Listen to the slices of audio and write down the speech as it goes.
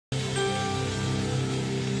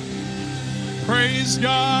Praise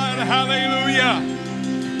God.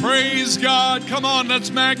 Hallelujah. Praise God. Come on, let's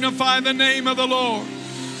magnify the name of the Lord.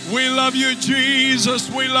 We love you, Jesus.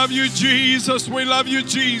 We love you, Jesus. We love you,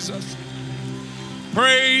 Jesus.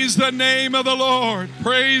 Praise the name of the Lord.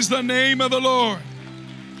 Praise the name of the Lord.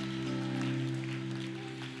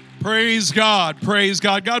 Praise God. Praise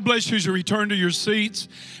God. God bless you as you return to your seats.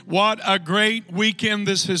 What a great weekend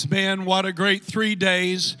this has been. What a great 3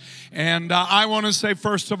 days. And I want to say,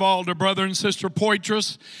 first of all, to Brother and Sister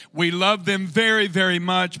Poitras, we love them very, very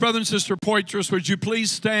much. Brother and Sister Poitras, would you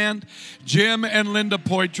please stand? Jim and Linda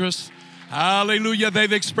Poitras. Hallelujah.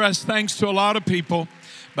 They've expressed thanks to a lot of people.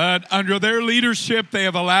 But under their leadership, they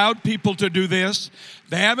have allowed people to do this.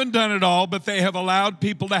 They haven't done it all, but they have allowed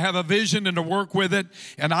people to have a vision and to work with it.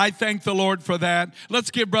 And I thank the Lord for that. Let's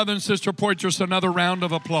give Brother and Sister Poitras another round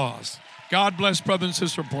of applause. God bless Brother and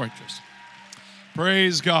Sister Poitras.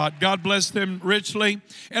 Praise God. God bless them richly.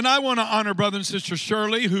 And I want to honor Brother and Sister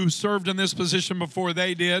Shirley, who served in this position before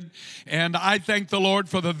they did. And I thank the Lord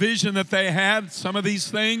for the vision that they had. Some of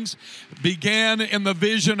these things began in the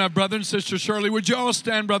vision of Brother and Sister Shirley. Would you all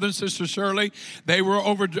stand, Brother and Sister Shirley? They were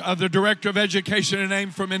over the Director of Education in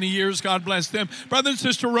AIM for many years. God bless them. Brother and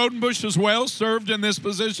Sister Rodenbush as well served in this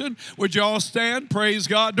position. Would you all stand? Praise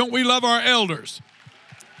God. Don't we love our elders?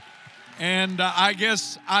 And I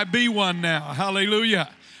guess I be one now. Hallelujah.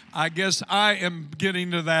 I guess I am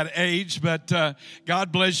getting to that age, but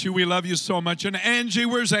God bless you. We love you so much. And Angie,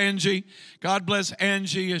 where's Angie? God bless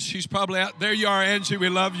Angie. She's probably out. There you are, Angie. We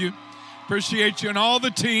love you. Appreciate you. And all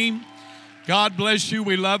the team. God bless you.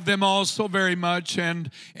 We love them all so very much, and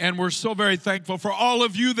we're so very thankful for all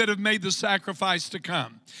of you that have made the sacrifice to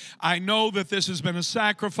come. I know that this has been a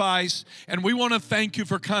sacrifice, and we want to thank you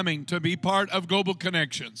for coming to be part of Global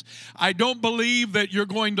Connections. I don't believe that you're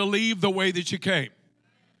going to leave the way that you came.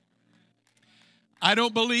 I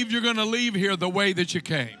don't believe you're going to leave here the way that you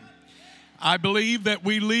came. I believe that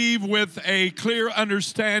we leave with a clear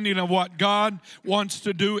understanding of what God wants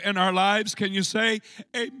to do in our lives. Can you say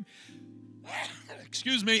amen?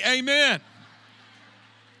 Excuse me, amen.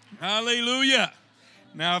 Hallelujah.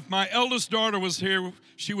 Now, if my eldest daughter was here,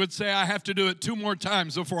 she would say I have to do it 2 more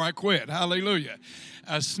times before I quit. Hallelujah.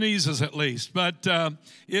 Sneezes at least. But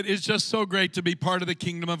it is just so great to be part of the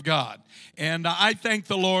kingdom of God. And I thank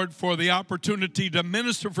the Lord for the opportunity to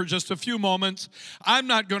minister for just a few moments. I'm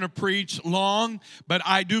not going to preach long, but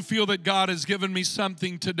I do feel that God has given me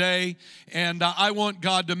something today. And I want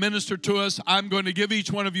God to minister to us. I'm going to give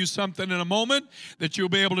each one of you something in a moment that you'll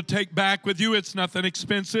be able to take back with you. It's nothing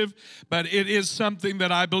expensive, but it is something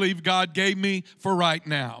that I believe God gave me for right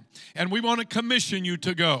now. And we want to commission you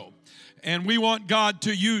to go. And we want God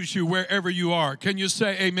to use you wherever you are. Can you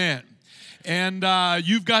say amen? And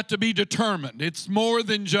you've got to be determined. It's more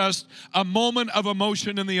than just a moment of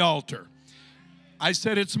emotion in the altar. I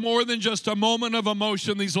said it's more than just a moment of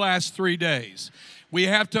emotion these last 3 days. We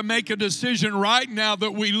have to make a decision right now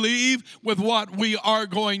that we leave with what we are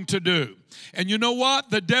going to do. And you know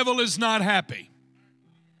what? The devil is not happy.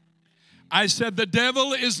 I said the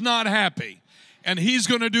devil is not happy. And he's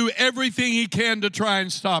going to do everything he can to try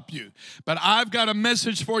and stop you. But I've got a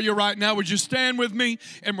message for you right now. Would you stand with me?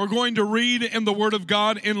 And we're going to read in the Word of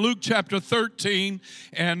God in Luke chapter 13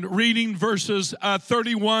 and reading verses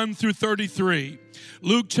 31 through 33.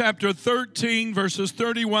 Luke chapter 13, verses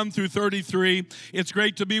 31 through 33. It's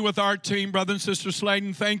great to be with our team. Brother and Sister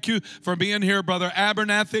Sladen, thank you for being here. Brother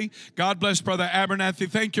Abernathy, God bless Brother Abernathy.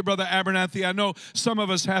 Thank you, Brother Abernathy. I know some of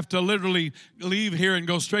us have to literally leave here and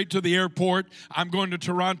go straight to the airport. I'm going to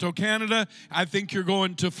Toronto, Canada. I think you're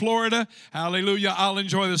going to Florida. Hallelujah. I'll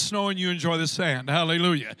enjoy the snow and you enjoy the sand.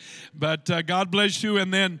 Hallelujah. But God bless you.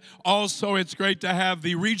 And then also it's great to have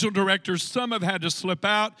the regional directors. Some have had to slip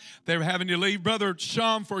out. They're having to leave. Brother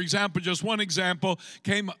Sean, for example, just one example,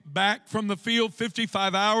 came back from the field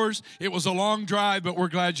 55 hours. It was a long drive, but we're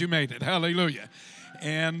glad you made it. Hallelujah.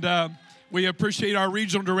 And we appreciate our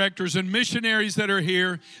regional directors and missionaries that are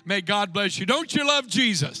here. May God bless you. Don't you love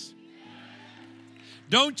Jesus?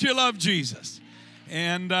 Don't you love Jesus?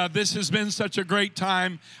 And this has been such a great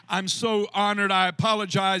time. I'm so honored. I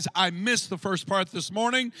apologize. I missed the first part this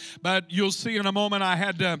morning, but you'll see in a moment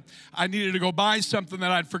I needed to go buy something that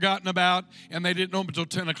I'd forgotten about, and they didn't open until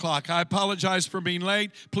 10 o'clock. I apologize for being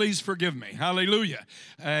late. Please forgive me. Hallelujah.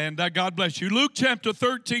 And God bless you. Luke chapter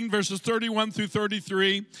 13, verses 31 through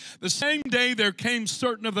 33. The same day there came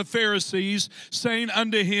certain of the Pharisees, saying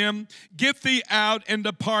unto him, Get thee out and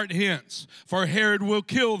depart hence, for Herod will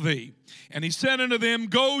kill thee. And he said unto them,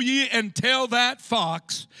 Go ye and tell that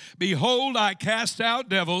fox, Behold, I cast out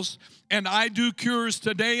devils, and I do cures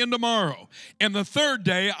today and tomorrow, and the third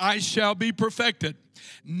day I shall be perfected.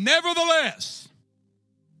 Nevertheless,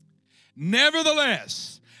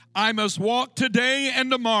 I must walk today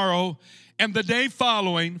and tomorrow and the day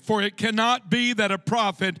following, for it cannot be that a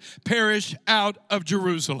prophet perish out of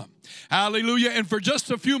Jerusalem. Hallelujah. And for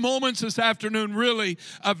just a few moments this afternoon, really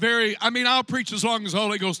I'll preach as long as the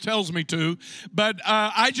Holy Ghost tells me to, but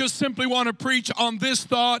I just simply want to preach on this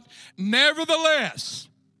thought. Nevertheless,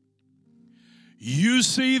 you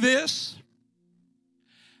see this?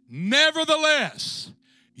 Nevertheless,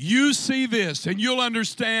 you see this, and you'll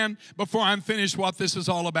understand before I'm finished what this is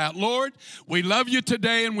all about. Lord, we love you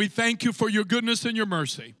today, and we thank you for your goodness and your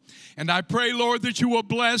mercy. And I pray, Lord, that you will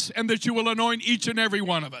bless and that you will anoint each and every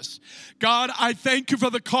one of us. God, I thank you for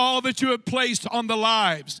the call that you have placed on the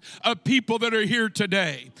lives of people that are here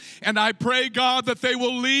today. And I pray, God, that they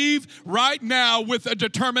will leave right now with a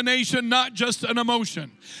determination, not just an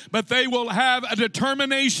emotion, but they will have a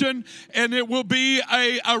determination, and it will be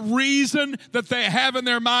a reason that they have in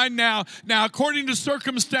their mind now. Now, according to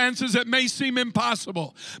circumstances, it may seem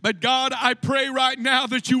impossible. But God, I pray right now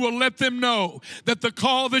that you will let them know that the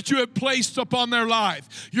call that you have placed upon their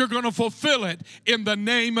life, you're going to fulfill it in the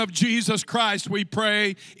name of Jesus Christ. We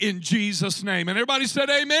pray in Jesus' name. And everybody said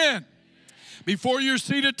amen. Before you're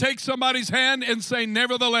seated, take somebody's hand and say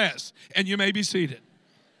nevertheless, and you may be seated.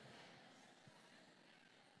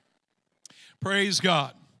 Praise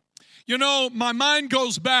God. You know, my mind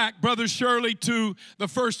goes back, Brother Shirley, to the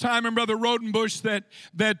first time in Brother Rodenbush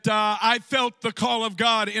that I felt the call of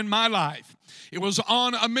God in my life. It was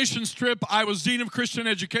on a missions trip. I was Dean of Christian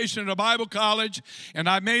Education at a Bible college, and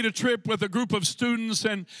I made a trip with a group of students,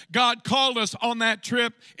 and God called us on that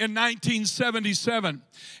trip in 1977.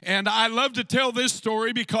 And I love to tell this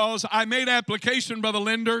story because I made application, Brother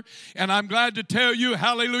Linder, and I'm glad to tell you,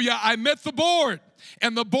 hallelujah, I met the board,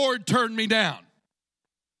 and the board turned me down.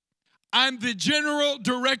 I'm the general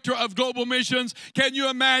director of global missions. Can you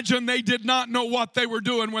imagine? They did not know what they were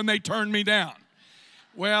doing when they turned me down.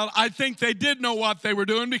 Well, I think they did know what they were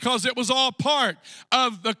doing because it was all part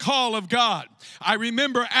of the call of God. I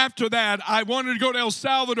remember after that, I wanted to go to El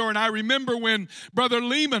Salvador, and I remember when Brother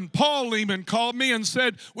Lehman, Paul Lehman, called me and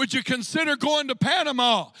said, would you consider going to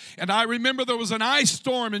Panama? And I remember there was an ice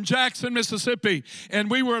storm in Jackson, Mississippi,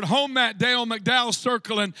 and we were at home that day on McDowell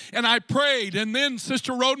Circle, and I prayed, and then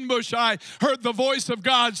Sister Rodenbush, I heard the voice of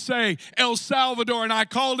God say, El Salvador, and I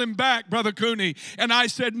called him back, Brother Cooney, and I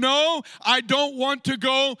said, no, I don't want to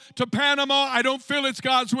go to Panama. I don't feel it's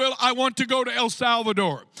God's will. I want to go to El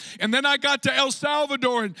Salvador. And then I got to El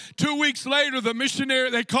Salvador, and 2 weeks later, the missionary,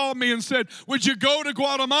 they called me and said, would you go to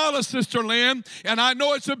Guatemala, Sister Lynn? And I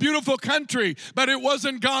know it's a beautiful country, but it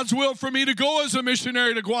wasn't God's will for me to go as a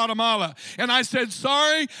missionary to Guatemala. And I said,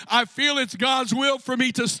 sorry, I feel it's God's will for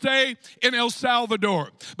me to stay in El Salvador.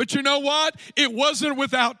 But you know what? It wasn't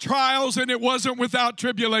without trials, and it wasn't without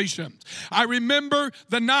tribulation. I remember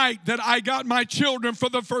the night that I got my children for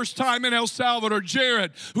the first time in El Salvador,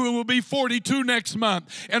 Jared, who will be 42 next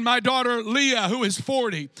month, and my daughter Leah, who is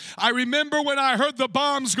 40. I remember when I heard the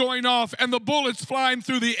bombs going off and the bullets flying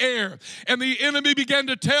through the air, and the enemy began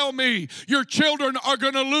to tell me, your children are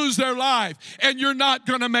going to lose their life, and you're not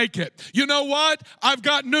going to make it. You know what? I've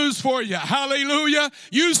got news for you. Hallelujah.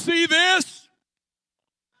 You see this?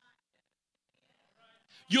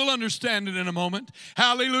 You'll understand it in a moment.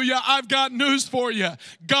 Hallelujah. I've got news for you.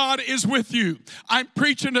 God is with you. I'm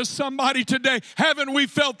preaching to somebody today. Haven't we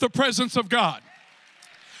felt the presence of God?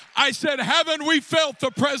 I said, haven't we felt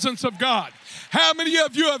the presence of God? How many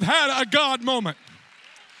of you have had a God moment?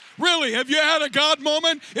 Really, have you had a God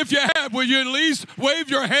moment? If you have, will you at least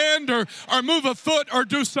wave your hand or move a foot or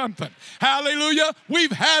do something? Hallelujah.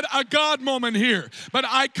 We've had a God moment here. But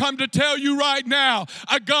I come to tell you right now,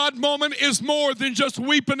 a God moment is more than just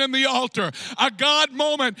weeping in the altar. A God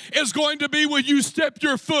moment is going to be when you step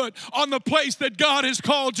your foot on the place that God has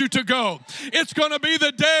called you to go. It's going to be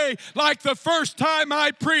the day like the first time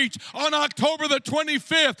I preached on October the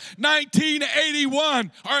 25th,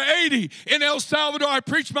 1981 or 80 in El Salvador. I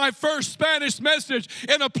preached my first Spanish message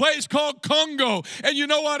in a place called Congo. And you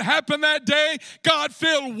know what happened that day? God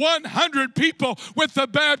filled 100 people with the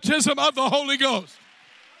baptism of the Holy Ghost.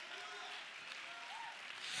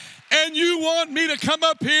 And you want me to come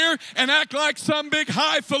up here and act like some big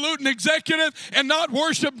highfalutin executive and not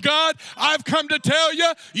worship God? I've come to tell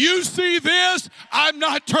you, you see this, I'm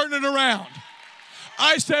not turning around.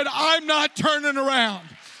 I said, I'm not turning around.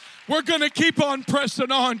 We're going to keep on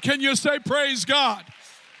pressing on. Can you say praise God?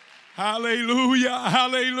 Hallelujah,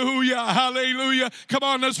 hallelujah, hallelujah. Come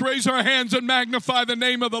on, let's raise our hands and magnify the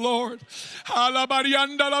name of the Lord. Hallelujah,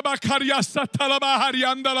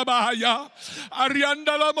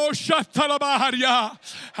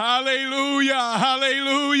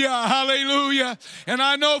 hallelujah, hallelujah. And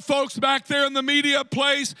I know folks back there in the media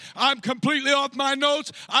place, I'm completely off my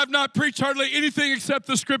notes. I've not preached hardly anything except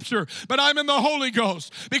the scripture, but I'm in the Holy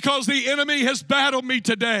Ghost because the enemy has battled me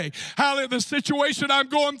today. Hallelujah, the situation I'm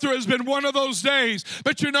going through has been one of those days.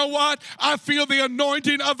 But you know what? I feel the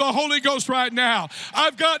anointing of the Holy Ghost right now.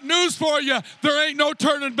 I've got news for you. There ain't no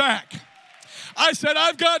turning back. I said,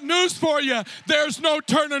 I've got news for you. There's no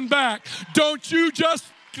turning back. Don't you just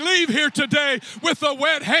leave here today with a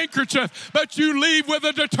wet handkerchief, but you leave with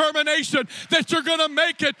a determination that you're going to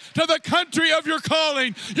make it to the country of your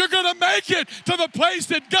calling. You're going to make it to the place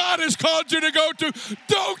that God has called you to go to.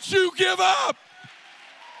 Don't you give up.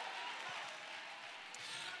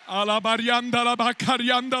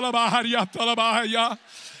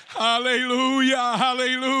 Hallelujah,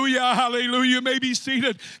 hallelujah, hallelujah. You may be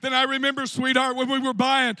seated. Then I remember, sweetheart, when we were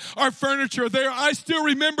buying our furniture there, I still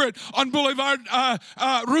remember it on Boulevard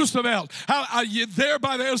Roosevelt. There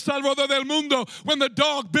by the El Salvador del Mundo, when the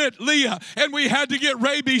dog bit Leah and we had to get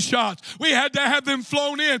rabies shots. We had to have them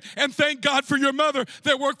flown in. And thank God for your mother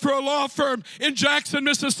that worked for a law firm in Jackson,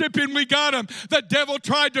 Mississippi, and we got them. The devil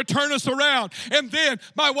tried to turn us around. And then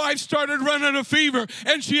my wife started running a fever,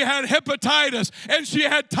 and she had hepatitis, and she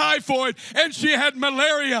had typhoid, and she had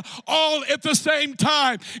malaria all at the same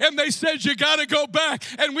time. And they said, you got to go back.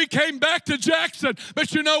 And we came back to Jackson.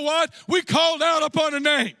 But you know what? We called out upon a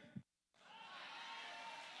name.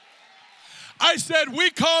 I said, we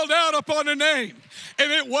called out upon a name.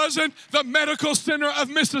 And it wasn't the medical center of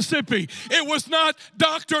Mississippi. It was not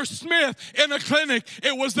Dr. Smith in a clinic.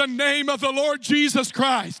 It was the name of the Lord Jesus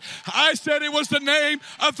Christ. I said it was the name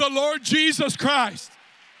of the Lord Jesus Christ.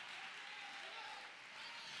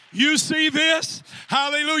 You see this?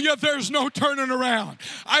 Hallelujah. There's no turning around.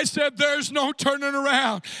 I said there's no turning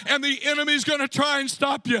around. And the enemy's going to try and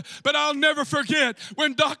stop you. But I'll never forget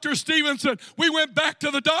when Dr. Stevenson, we went back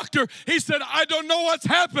to the doctor. He said, I don't know what's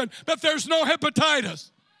happened, but there's no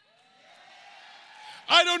hepatitis.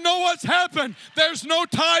 I don't know what's happened. There's no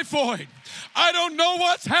typhoid. I don't know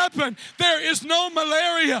what's happened. There is no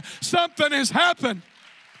malaria. Something has happened.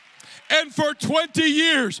 And for 20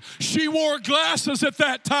 years, she wore glasses at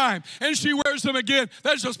that time. And she wears them again.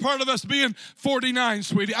 That's just part of us being 49,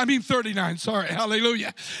 sweetie. I mean 39, sorry.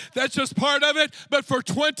 Hallelujah. That's just part of it. But for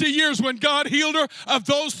 20 years, when God healed her of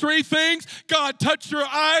those three things, God touched her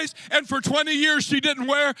eyes. And for 20 years, she didn't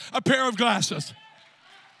wear a pair of glasses.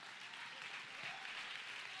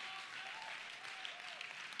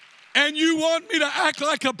 And you want me to act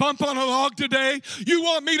like a bump on a log today? You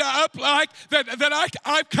want me to act like that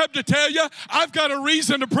I've come to tell you I've got a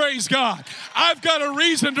reason to praise God. I've got a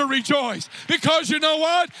reason to rejoice. Because you know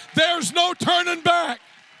what? There's no turning back.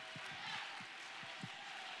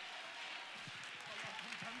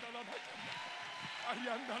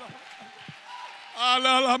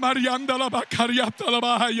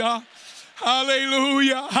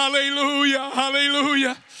 Hallelujah, hallelujah,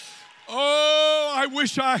 hallelujah. Oh, I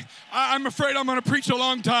wish I'm afraid I'm going to preach a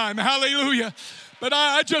long time. Hallelujah. But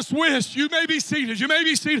I just wish, you may be seated, you may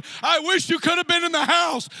be seated. I wish you could have been in the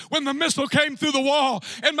house when the missile came through the wall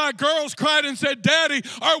and my girls cried and said, Daddy,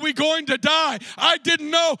 are we going to die? I didn't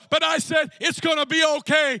know, but I said, it's going to be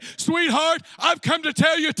okay. Sweetheart, I've come to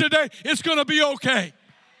tell you today, it's going to be okay.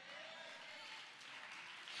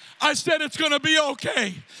 I said, it's going to be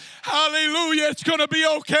okay. Hallelujah, it's going to be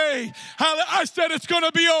okay. I said it's going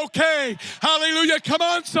to be okay. Hallelujah, come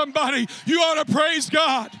on somebody. You ought to praise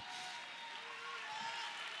God.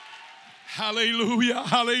 Hallelujah,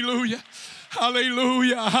 hallelujah.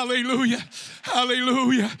 Hallelujah, hallelujah,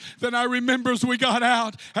 hallelujah. Then I remember as we got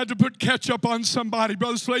out, had to put ketchup on somebody.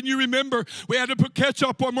 Brother Slayton, you remember we had to put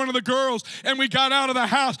ketchup on one of the girls, and we got out of the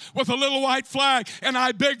house with a little white flag, and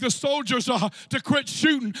I begged the soldiers to quit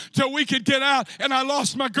shooting till we could get out, and I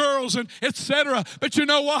lost my girls, and etc. But you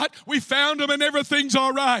know what? We found them, and everything's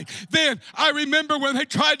all right. Then I remember when they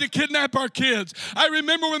tried to kidnap our kids. I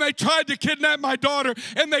remember when they tried to kidnap my daughter,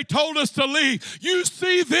 and they told us to leave. You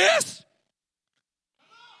see this?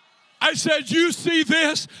 I said, you see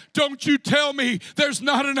this? Don't you tell me there's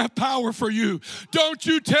not enough power for you. Don't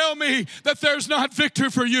you tell me that there's not victory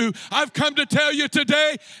for you. I've come to tell you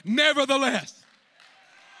today, nevertheless.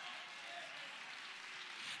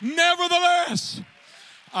 Nevertheless.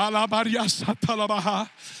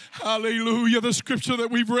 Hallelujah. The scripture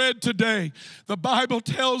that we've read today, the Bible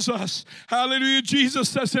tells us, hallelujah, Jesus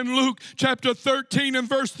says in Luke chapter 13 and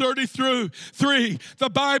verse 33, the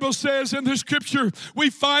Bible says in the scripture, we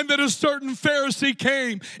find that a certain Pharisee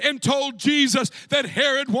came and told Jesus that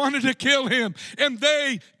Herod wanted to kill him, and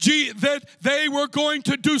that they were going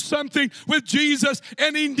to do something with Jesus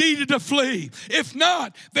and he needed to flee. If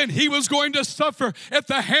not, then he was going to suffer at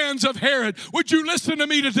the hands of Herod. Would you listen to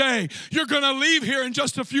me today? You're going to leave here in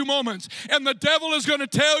just a few moments, and the devil is going to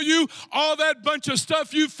tell you all that bunch of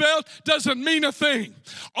stuff you felt doesn't mean a thing.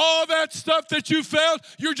 All that stuff that you felt,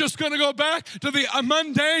 you're just going to go back to the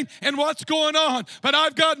mundane and what's going on. But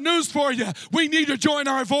I've got news for you. We need to join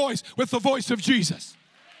our voice with the voice of Jesus.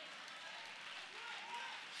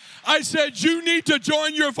 I said, you need to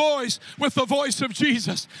join your voice with the voice of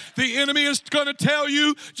Jesus. The enemy is going to tell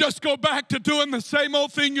you, just go back to doing the same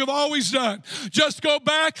old thing you've always done. Just go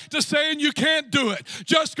back to saying you can't do it.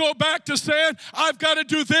 Just go back to saying, I've got to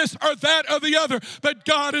do this or that or the other. But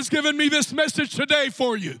God has given me this message today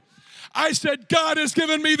for you. I said, God has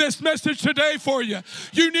given me this message today for you.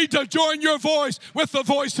 You need to join your voice with the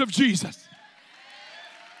voice of Jesus.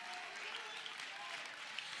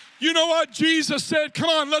 You know what Jesus said? Come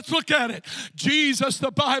on, let's look at it. Jesus,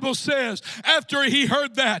 the Bible says, after he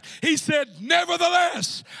heard that, he said,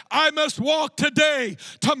 nevertheless, I must walk today,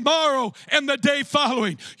 tomorrow, and the day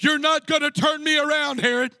following. You're not going to turn me around,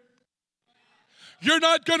 Herod. You're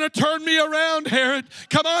not going to turn me around, Herod.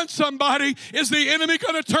 Come on, somebody. Is the enemy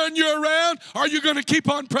going to turn you around, or are you going to keep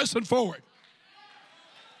on pressing forward?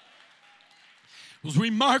 It was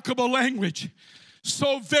remarkable language.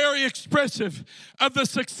 So very expressive of the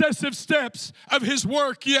successive steps of his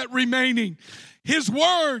work yet remaining. His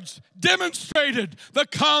words demonstrated the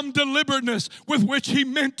calm deliberateness with which he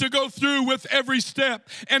meant to go through with every step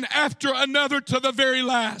and after another to the very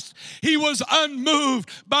last. He was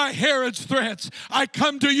unmoved by Herod's threats. I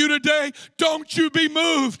come to you today, don't you be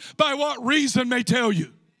moved by what reason may tell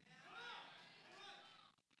you.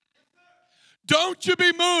 Don't you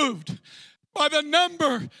be moved by the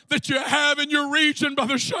number that you have in your region,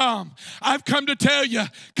 Brother Sham. I've come to tell you,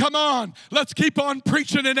 come on, let's keep on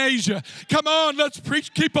preaching in Asia. Come on, let's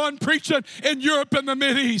keep on preaching in Europe and the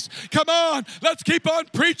Mideast. Come on, let's keep on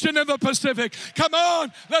preaching in the Pacific. Come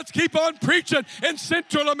on, let's keep on preaching in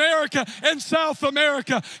Central America and South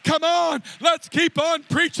America. Come on, let's keep on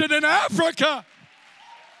preaching in Africa.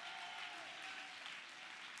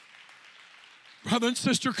 Brother and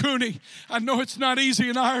Sister Cooney, I know it's not easy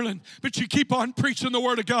in Ireland, but you keep on preaching the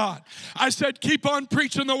Word of God. I said keep on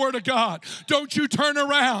preaching the Word of God. Don't you turn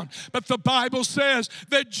around. But the Bible says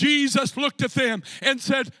that Jesus looked at them and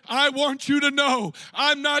said, I want you to know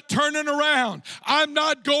I'm not turning around. I'm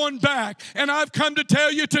not going back. And I've come to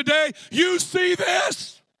tell you today, you see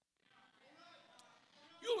this?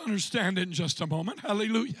 You'll understand it in just a moment.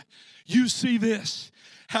 Hallelujah. You see this.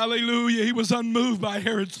 Hallelujah. He was unmoved by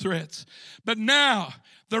Herod's threats. But now,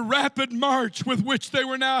 the rapid march with which they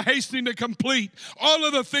were now hastening to complete all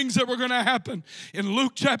of the things that were going to happen. In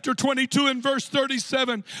Luke chapter 22 and verse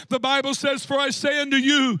 37, the Bible says, for I say unto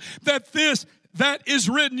you that this that is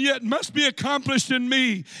written yet must be accomplished in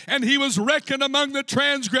me. And he was reckoned among the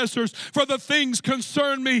transgressors, for the things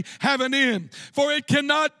concern me have an end. For it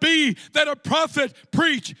cannot be that a prophet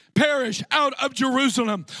perish out of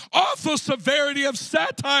Jerusalem. Awful severity of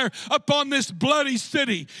satire upon this bloody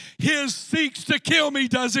city. He seeks to kill me,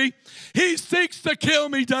 does he? He seeks to kill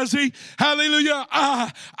me, does he? Hallelujah.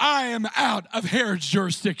 I am out of Herod's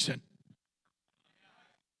jurisdiction.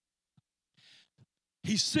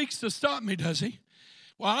 He seeks to stop me, does he?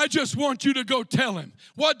 Well, I just want you to go tell him.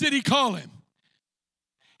 What did he call him?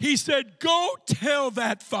 He said, go tell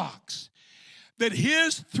that fox that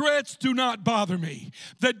his threats do not bother me.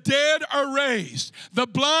 The dead are raised, the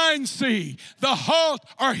blind see, the halt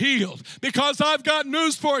are healed. Because I've got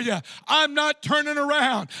news for you. I'm not turning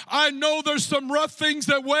around. I know there's some rough things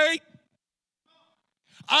that wait.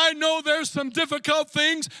 I know there's some difficult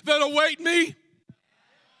things that await me.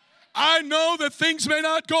 I know that things may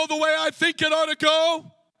not go the way I think it ought to go.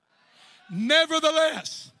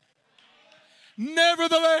 Nevertheless,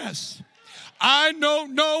 I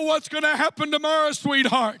don't know what's going to happen tomorrow,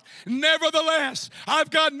 sweetheart. Nevertheless,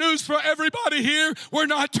 I've got news for everybody here. We're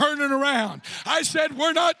not turning around. I said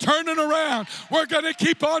we're not turning around. We're going to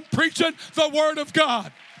keep on preaching the Word of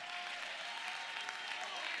God.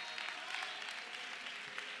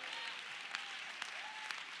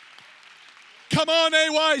 Come on,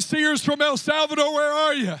 AY Seers from El Salvador, where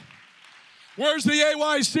are you? Where's the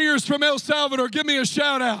AY Seers from El Salvador? Give me a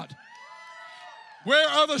shout out. Where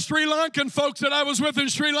are the Sri Lankan folks that I was with in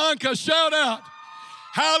Sri Lanka? Shout out.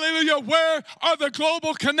 Hallelujah. Where are the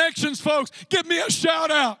global connections, folks? Give me a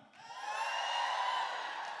shout out.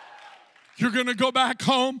 You're going to go back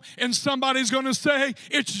home and somebody's going to say,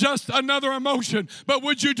 it's just another emotion. But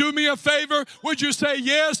would you do me a favor? Would you say,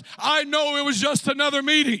 yes, I know it was just another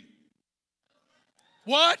meeting?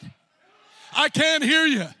 What? I can't hear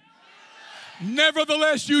you.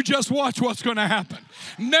 Nevertheless, you just watch what's going to happen.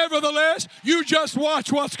 Nevertheless, you just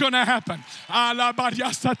watch what's going to happen.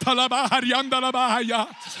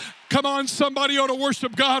 Come on, somebody ought to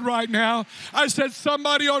worship God right now. I said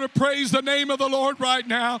somebody ought to praise the name of the Lord right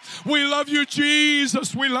now. We love you,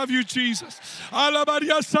 Jesus. We love you, Jesus.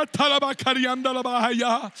 Hallelujah,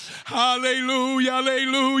 hallelujah,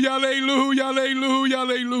 hallelujah, hallelujah,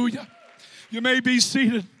 hallelujah. You may be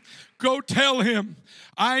seated. Go tell him,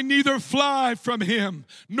 I neither fly from him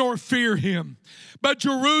nor fear him. But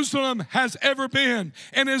Jerusalem has ever been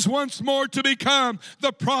and is once more to become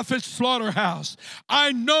the prophet's slaughterhouse.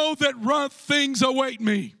 I know that rough things await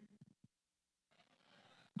me.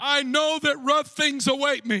 I know that rough things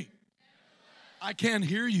await me. I can't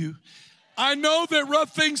hear you. I know that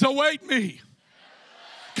rough things await me.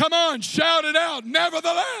 Come on, shout it out.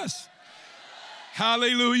 Nevertheless.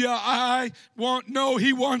 Hallelujah. I know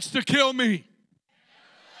he wants to kill me.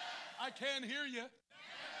 I can't hear you.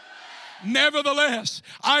 Nevertheless,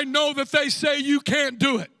 I know that they say you can't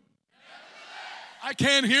do it. I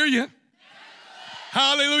can't hear you.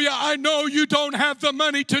 Hallelujah. I know you don't have the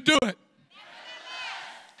money to do it.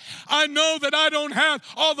 I know that I don't have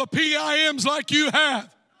all the PIMs like you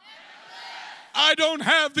have. I don't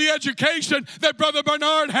have the education that Brother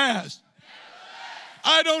Bernard has.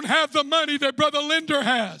 I don't have the money that Brother Linder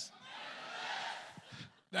has.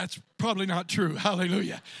 That's probably not true.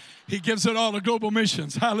 Hallelujah. He gives it all to global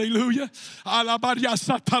missions. Hallelujah.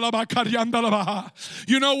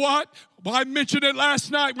 You know what? Well, I mentioned it last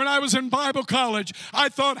night when I was in Bible college. I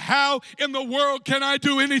thought, how in the world can I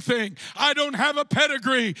do anything? I don't have a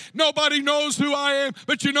pedigree. Nobody knows who I am.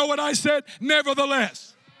 But you know what I said?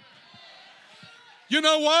 Nevertheless. You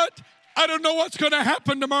know what? I don't know what's going to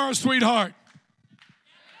happen tomorrow, sweetheart.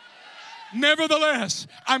 Nevertheless,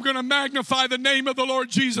 I'm going to magnify the name of the Lord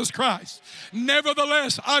Jesus Christ.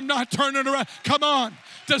 Nevertheless, I'm not turning around. Come on.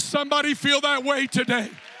 Does somebody feel that way today?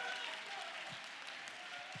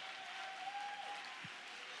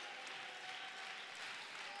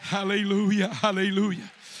 Hallelujah, hallelujah.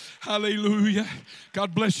 Hallelujah.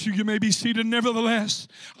 God bless you. You may be seated. Nevertheless,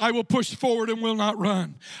 I will push forward and will not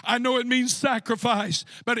run. I know it means sacrifice,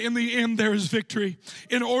 but in the end there is victory.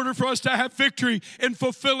 In order for us to have victory in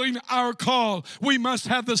fulfilling our call, we must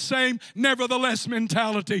have the same nevertheless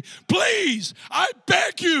mentality. Please, I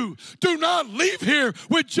beg you, do not leave here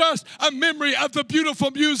with just a memory of the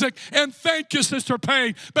beautiful music. And thank you, Sister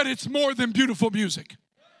Payne, but it's more than beautiful music.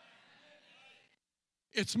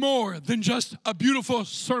 It's more than just a beautiful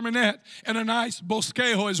sermonette and a nice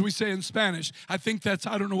bosquejo, as we say in Spanish. I think that's,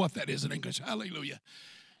 I don't know what that is in English. Hallelujah.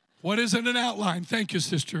 What is it, an outline? Thank you,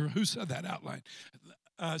 sister. Who said that outline?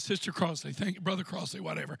 Sister Crossley. Thank you, Brother Crossley,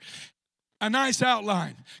 whatever. A nice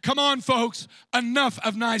outline. Come on, folks. Enough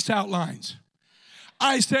of nice outlines.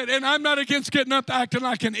 I said, and I'm not against getting up acting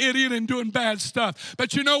like an idiot and doing bad stuff.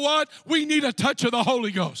 But you know what? We need a touch of the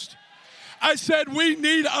Holy Ghost. I said, we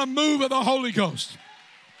need a move of the Holy Ghost.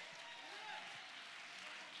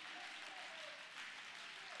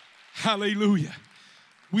 Hallelujah.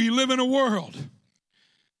 We live in a world,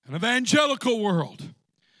 an evangelical world,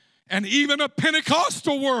 and even a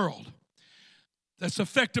Pentecostal world that's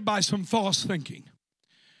affected by some false thinking.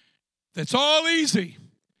 That's all easy.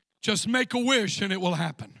 Just make a wish and it will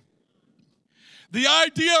happen. The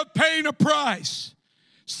idea of paying a price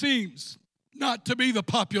seems not to be the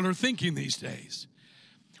popular thinking these days.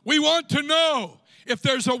 We want to know if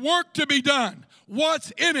there's a work to be done, what's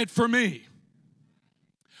in it for me?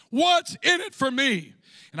 What's in it for me?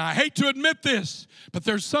 And I hate to admit this, but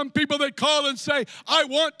there's some people that call and say, I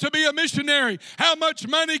want to be a missionary. How much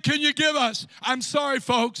money can you give us? I'm sorry,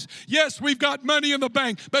 folks. Yes, we've got money in the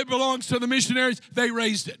bank, but it belongs to the missionaries. They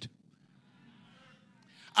raised it.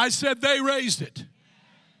 I said they raised it.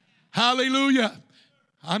 Hallelujah.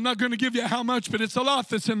 I'm not going to give you how much, but it's a lot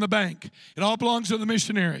that's in the bank. It all belongs to the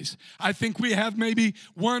missionaries. I think we have maybe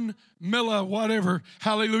 $1 million, whatever,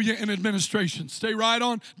 hallelujah, in administration. Stay right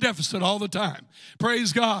on deficit all the time.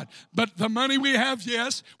 Praise God. But the money we have,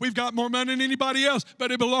 yes, we've got more money than anybody else,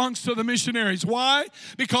 but it belongs to the missionaries. Why?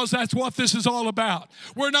 Because that's what this is all about.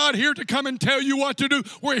 We're not here to come and tell you what to do.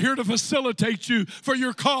 We're here to facilitate you for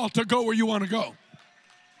your call to go where you want to go.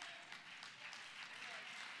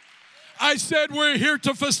 I said we're here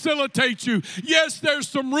to facilitate you. Yes, there's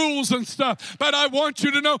some rules and stuff, but I want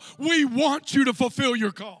you to know we want you to fulfill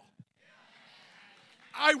your call.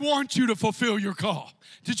 I want you to fulfill your call.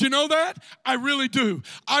 Did you know that? I really do.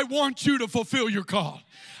 I want you to fulfill your call.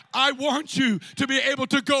 I want you to be able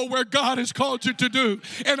to go where God has called you to do.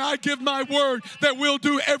 And I give my word that we'll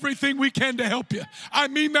do everything we can to help you. I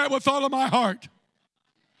mean that with all of my heart.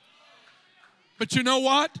 But you know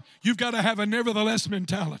what? You've got to have a nevertheless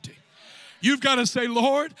mentality. You've got to say,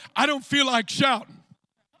 Lord, I don't feel like shouting.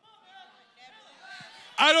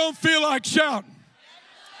 I don't feel like shouting.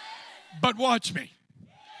 But watch me.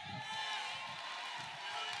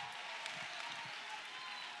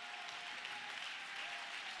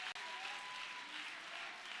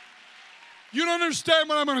 You don't understand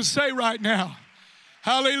what I'm going to say right now.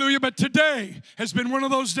 Hallelujah. But today has been one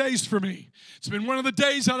of those days for me. It's been one of the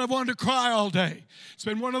days that I've wanted to cry all day. It's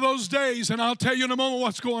been one of those days, and I'll tell you in a moment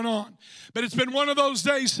what's going on. But it's been one of those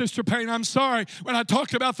days, Sister Payne. I'm sorry when I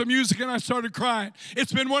talked about the music and I started crying.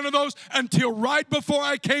 It's been one of those until right before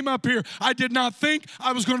I came up here. I did not think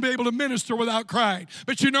I was going to be able to minister without crying.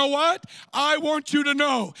 But you know what? I want you to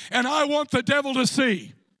know, and I want the devil to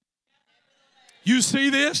see. You see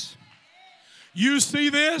this? You see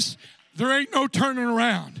this? There ain't no turning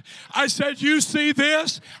around. I said, you see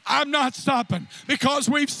this? I'm not stopping because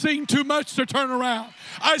we've seen too much to turn around.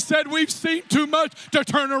 I said, we've seen too much to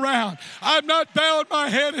turn around. I've not bowed my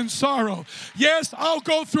head in sorrow. Yes, I'll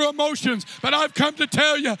go through emotions, but I've come to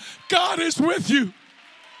tell you, God is with you.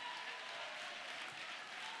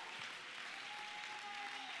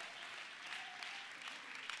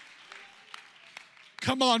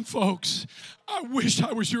 Come on, folks. I wish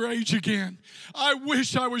I was your age again. I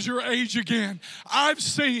wish I was your age again. I've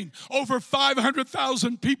seen over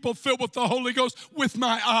 500,000 people filled with the Holy Ghost with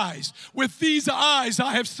my eyes. With these eyes,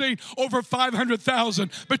 I have seen over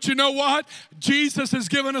 500,000. But you know what? Jesus has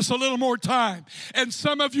given us a little more time. And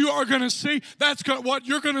some of you are going to see, what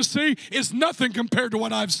you're going to see is nothing compared to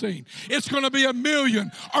what I've seen. It's going to be 1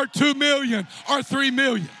 million or 2 million or 3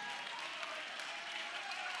 million.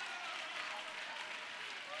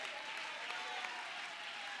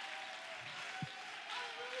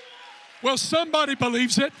 Well, somebody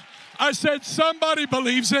believes it. I said, somebody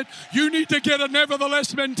believes it. You need to get a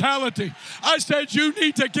nevertheless mentality. I said, you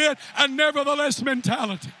need to get a nevertheless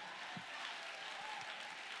mentality.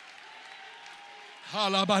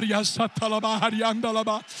 Hallelujah,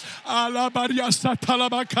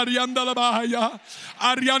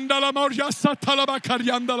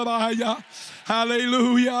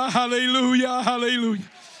 hallelujah, hallelujah.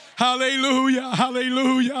 Hallelujah,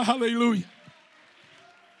 hallelujah, hallelujah.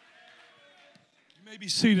 Be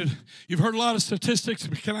seated. You've heard a lot of statistics.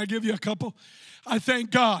 Can I give you a couple? I thank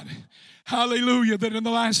God, hallelujah, that in the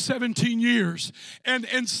last 17 years,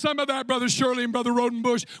 and some of that, Brother Shirley and Brother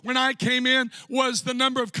Rodenbush, when I came in, was the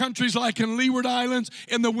number of countries like in Leeward Islands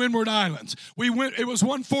and the Windward Islands. It was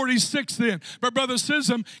 146 then, but Brother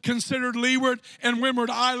Sism considered Leeward and Windward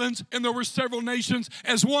Islands, and there were several nations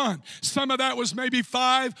as one. Some of that was maybe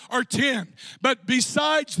 5 or 10. But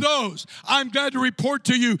besides those, I'm glad to report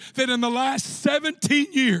to you that in the last 17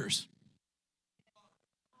 years,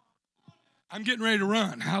 I'm getting ready to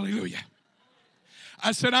run. Hallelujah.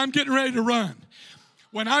 I said, I'm getting ready to run.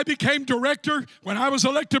 When I became director, when I was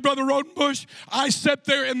elected, Brother Rodenbush, I sat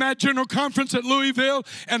there in that general conference at Louisville,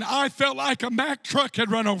 and I felt like a Mack truck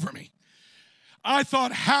had run over me. I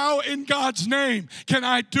thought, how in God's name can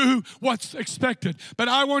I do what's expected? But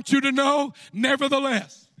I want you to know,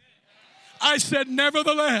 nevertheless, I said,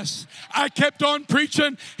 nevertheless, I kept on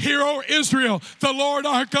preaching, Hear, O Israel, the Lord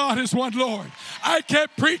our God is one Lord. I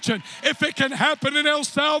kept preaching. If it can happen in El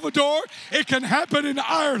Salvador, it can happen in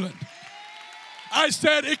Ireland. I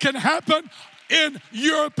said, it can happen in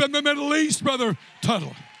Europe and the Middle East, Brother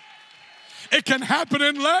Tuttle. It can happen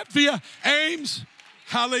in Latvia, Ames,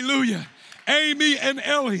 hallelujah. Amy and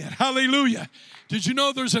Elliot, hallelujah. Did you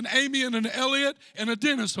know there's an Amy and an Elliot and a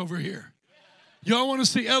Dennis over here? Y'all want to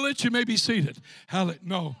see Elliot? You may be seated.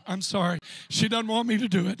 No, I'm sorry. She doesn't want me to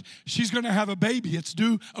do it. She's going to have a baby. It's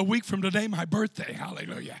due a week from today, my birthday.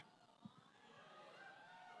 Hallelujah.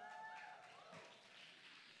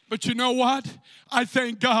 But you know what? I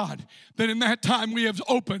thank God that in that time we have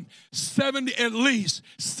opened at least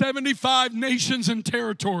 75 nations and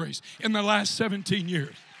territories in the last 17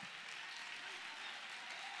 years.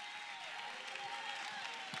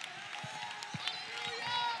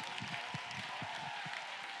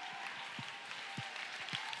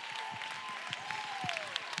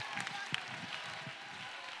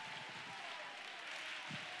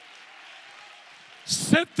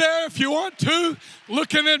 Sit there if you want to,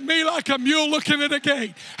 looking at me like a mule looking at a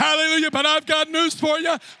gate. Hallelujah. But I've got news for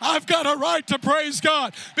you. I've got a right to praise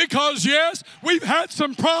God because, yes, we've had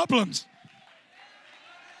some problems.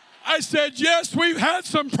 I said, yes, we've had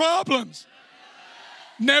some problems.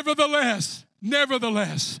 Nevertheless,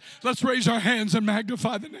 let's raise our hands and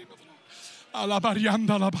magnify the name of the Lord.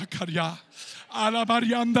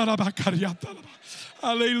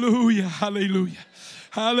 Hallelujah, hallelujah,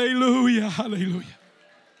 hallelujah, hallelujah.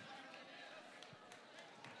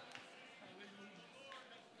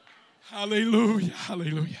 Hallelujah,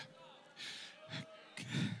 hallelujah.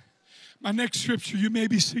 My next scripture, you may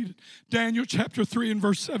be seated. Daniel chapter 3 and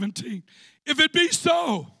verse 17. If it be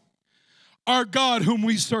so, our God whom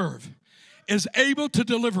we serve is able to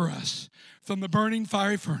deliver us from the burning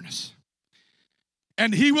fiery furnace.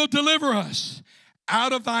 And he will deliver us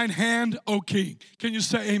out of thine hand, O king. Can you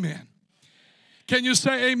say amen? Can you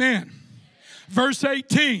say amen? Verse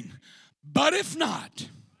 18. But if not,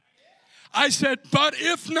 I said, but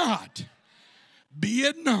if not, be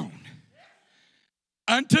it known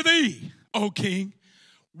unto thee, O king,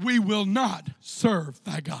 we will not serve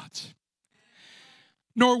thy gods,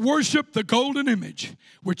 nor worship the golden image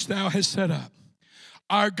which thou hast set up.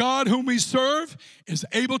 Our God whom we serve is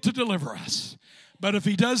able to deliver us. But if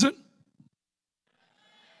he doesn't,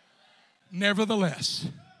 nevertheless,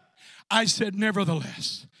 I said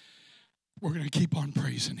nevertheless, we're going to keep on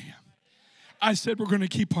praising him. I said we're going to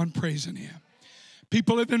keep on praising him.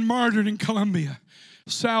 People have been martyred in Colombia,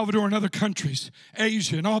 Salvador, and other countries,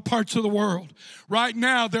 Asia, and all parts of the world. Right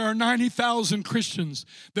now, there are 90,000 Christians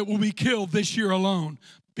that will be killed this year alone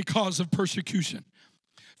because of persecution.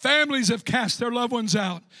 Families have cast their loved ones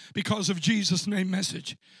out because of Jesus' name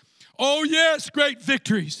message. Oh, yes, great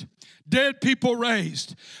victories. Dead people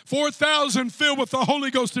raised. 4,000 filled with the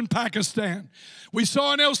Holy Ghost in Pakistan. We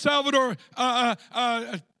saw in El Salvador,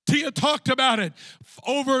 Tia talked about it.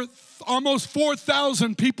 Over almost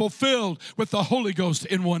 4,000 people filled with the Holy Ghost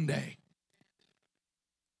in one day.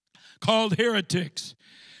 Called heretics.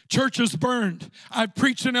 Churches burned. I've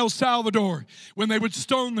preached in El Salvador when they would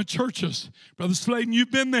stone the churches. Brother Sladen,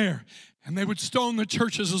 you've been there. And they would stone the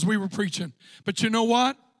churches as we were preaching. But you know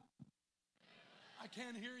what? I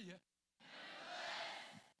can't hear you.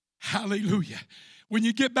 Hallelujah. When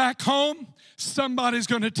you get back home, somebody's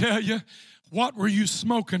going to tell you, what were you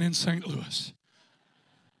smoking in St. Louis?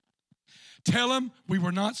 Tell them we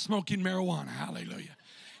were not smoking marijuana. Hallelujah.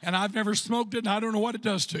 And I've never smoked it, and I don't know what it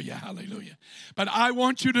does to you. Hallelujah. But I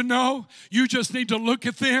want you to know you just need to look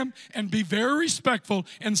at them and be very respectful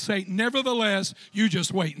and say, nevertheless, you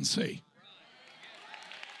just wait and see.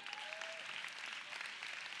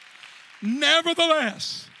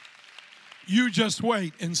 Nevertheless, you just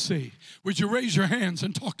wait and see. Would you raise your hands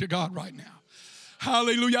and talk to God right now?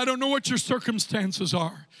 Hallelujah. I don't know what your circumstances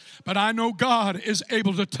are, but I know God is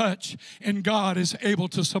able to touch and God is able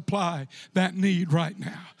to supply that need right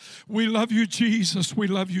now. We love you, Jesus. We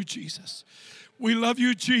love you, Jesus. We love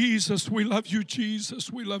you, Jesus. We love you,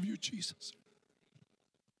 Jesus. We love you, Jesus.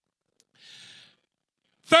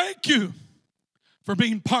 Thank you for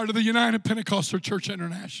being part of the United Pentecostal Church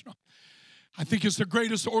International. I think it's the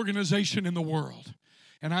greatest organization in the world.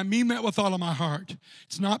 And I mean that with all of my heart.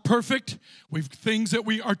 It's not perfect. We've things that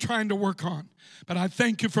we are trying to work on. But I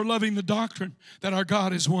thank you for loving the doctrine that our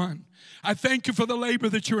God is one. I thank you for the labor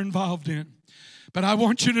that you're involved in. But I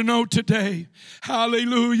want you to know today,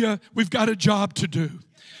 hallelujah, we've got a job to do.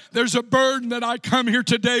 There's a burden that I come here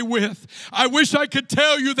today with. I wish I could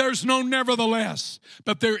tell you there's no nevertheless,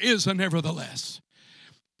 but there is a nevertheless.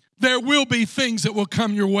 There will be things that will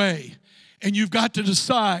come your way, and you've got to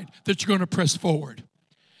decide that you're going to press forward.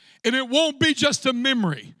 And it won't be just a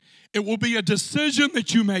memory. It will be a decision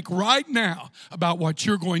that you make right now about what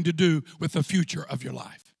you're going to do with the future of your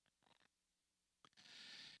life.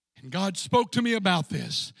 And God spoke to me about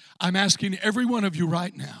this. I'm asking every one of you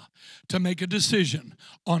right now to make a decision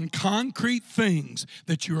on concrete things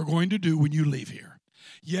that you are going to do when you leave here.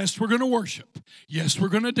 Yes, we're going to worship. Yes, we're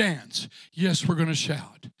going to dance. Yes, we're going to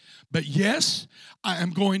shout. But yes, I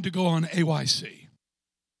am going to go on AYC.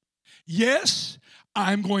 Yes,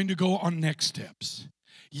 I'm going to go on Next Steps.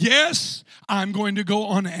 Yes, I'm going to go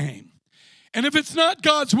on AIM. And if it's not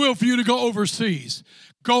God's will for you to go overseas,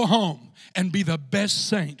 go home and be the best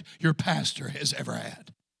saint your pastor has ever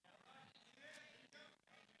had.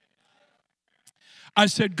 I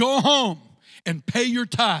said, go home and pay your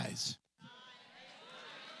tithes.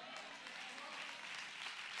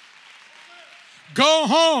 Go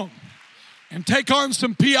home and take on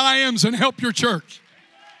some PIMs and help your church.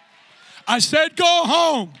 I said, go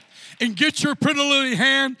home and get your pretty little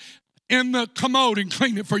hand in the commode and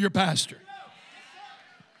clean it for your pastor.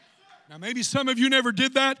 Now, maybe some of you never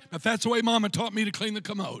did that, but that's the way Mama taught me to clean the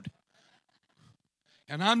commode.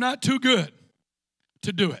 And I'm not too good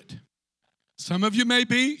to do it. Some of you may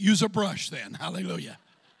be. Use a brush then. Hallelujah.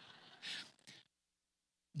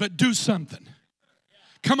 But do something.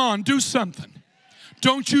 Come on, do something.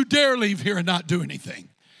 Don't you dare leave here and not do anything.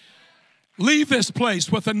 Leave this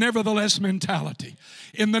place with a nevertheless mentality.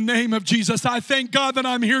 In the name of Jesus, I thank God that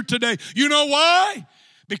I'm here today. You know why?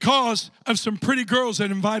 Because of some pretty girls that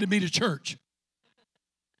invited me to church.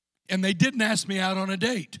 And they didn't ask me out on a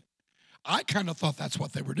date. I kind of thought that's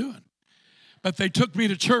what they were doing. But they took me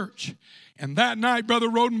to church. And that night, Brother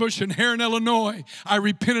Rodenbush in Heron, Illinois, I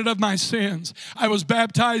repented of my sins. I was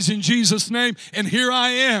baptized in Jesus' name. And here I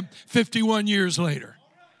am 51 years later.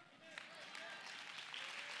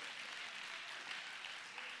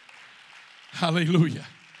 Hallelujah.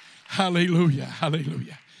 Hallelujah.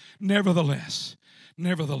 Hallelujah. Nevertheless.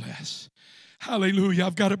 Hallelujah.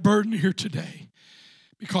 I've got a burden here today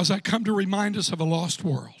because I come to remind us of a lost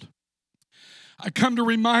world. I come to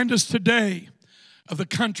remind us today of the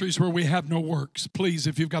countries where we have no works. Please,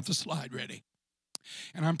 if you've got the slide ready.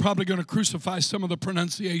 And I'm probably going to crucify some of the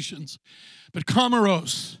pronunciations. But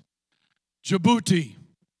Comoros, Djibouti,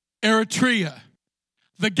 Eritrea,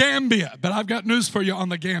 the Gambia. But I've got news for you on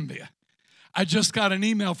the Gambia. I just got an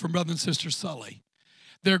email from Brother and Sister Sully.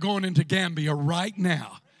 They're going into Gambia right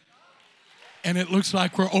now. And it looks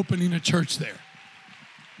like we're opening a church there.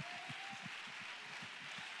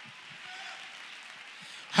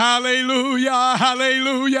 Hallelujah,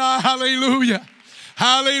 hallelujah, hallelujah.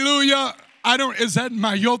 Hallelujah. Is that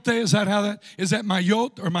Mayotte? Is that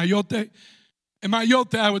Mayotte or Mayotte? In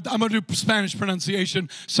Mayotte, I'm going to do Spanish pronunciation.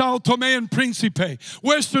 Sao Tome and Principe,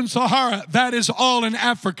 Western Sahara, that is all in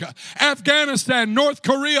Africa. Afghanistan, North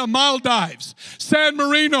Korea, Maldives, San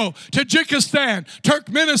Marino, Tajikistan,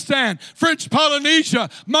 Turkmenistan, French Polynesia,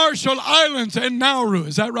 Marshall Islands, and Nauru.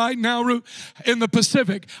 Is that right, Nauru? In the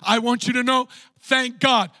Pacific. I want you to know, thank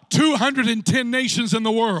God, 210 nations in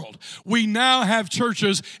the world. We now have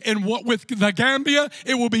churches in what with the Gambia,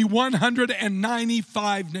 it will be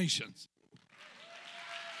 195 nations.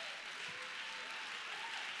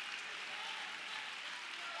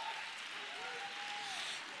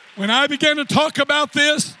 When I began to talk about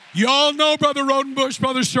this, you all know Brother Rodenbush,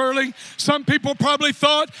 Brother Shirley. Some people probably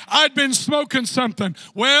thought I'd been smoking something.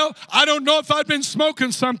 Well, I don't know if I'd been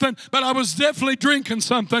smoking something, but I was definitely drinking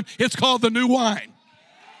something. It's called the new wine.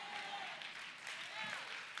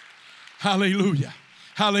 Hallelujah.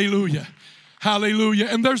 Hallelujah. Hallelujah.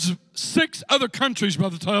 And there's 6 other countries,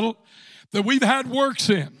 Brother Tuttle, that we've had works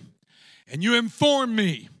in. And you informed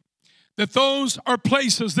me that those are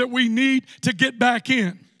places that we need to get back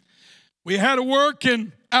in. We had a work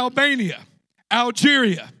in Albania,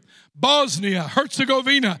 Algeria, Bosnia,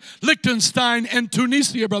 Herzegovina, Liechtenstein, and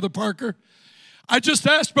Tunisia, Brother Parker. I just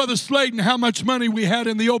asked Brother Slayton how much money we had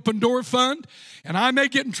in the Open Door Fund, and I may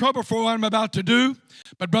get in trouble for what I'm about to do.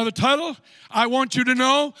 But Brother Tuttle, I want you to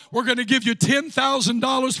know we're going to give you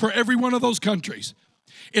 $10,000 for every one of those countries.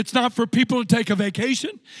 It's not for people to take a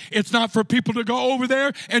vacation. It's not for people to go over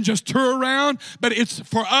there and just tour around. But it's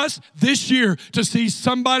for us this year to see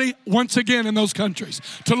somebody once again in those countries.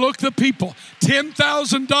 To look the people.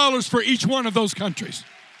 $10,000 for each one of those countries.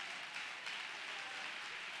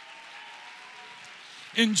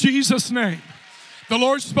 In Jesus' name. The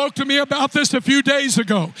Lord spoke to me about this a few days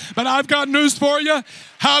ago. But I've got news for you.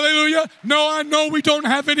 Hallelujah. No, I know we don't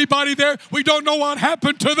have anybody there. We don't know what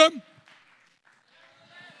happened to them.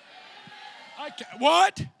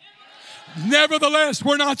 What? Nevertheless,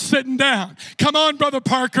 we're not sitting down. Come on, Brother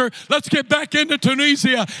Parker. Let's get back into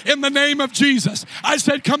Tunisia in the name of Jesus. I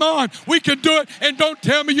said, come on, we can do it. And don't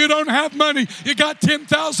tell me you don't have money. You got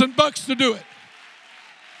 $10,000 to do it.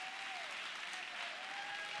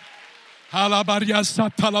 Hallelujah,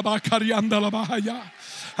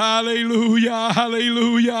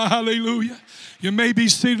 hallelujah, hallelujah. You may be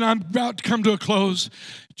seated. I'm about to come to a close.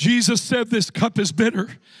 Jesus said this cup is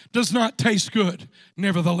bitter, does not taste good.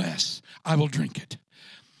 Nevertheless, I will drink it.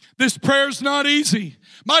 This prayer is not easy.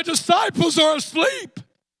 My disciples are asleep.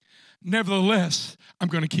 Nevertheless, I'm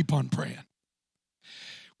going to keep on praying.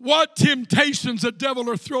 What temptations the devil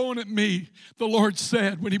are throwing at me, the Lord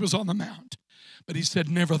said when he was on the mount. But he said,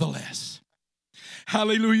 nevertheless.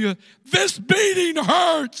 Hallelujah. This beating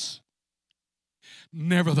hurts.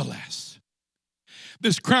 Nevertheless.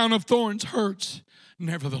 This crown of thorns hurts.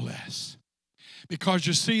 Nevertheless. Because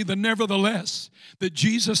you see, the nevertheless that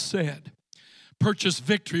Jesus said purchased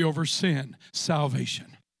victory over sin,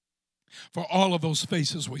 salvation. For all of those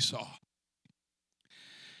faces we saw.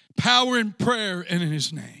 Power in prayer and in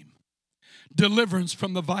his name. Deliverance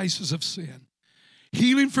from the vices of sin.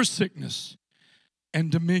 healing for sickness, and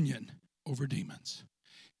dominion over demons.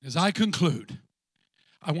 As I conclude,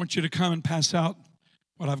 I want you to come and pass out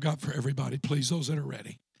what I've got for everybody, please, those that are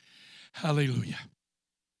ready. Hallelujah.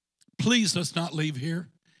 Please, let's not leave here.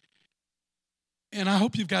 And I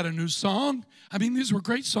hope you've got a new song. I mean, these were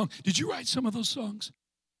great songs. Did you write some of those songs?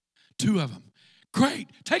 2 of them. Great.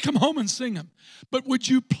 Take them home and sing them. But would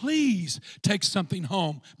you please take something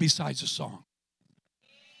home besides a song?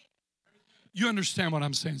 You understand what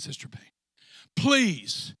I'm saying, Sister Payne?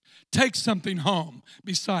 Please take something home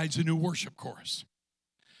besides a new worship chorus.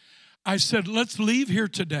 I said, let's leave here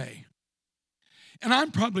today. And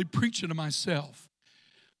I'm probably preaching to myself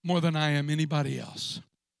more than I am anybody else.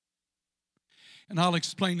 And I'll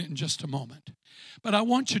explain it in just a moment. But I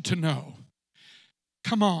want you to know,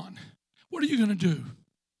 come on, what are you going to do?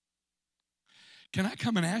 Can I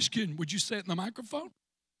come and ask you, and would you say it in the microphone?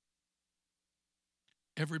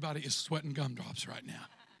 Everybody is sweating gumdrops right now.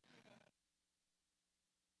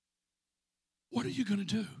 What are you going to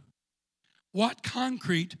do? What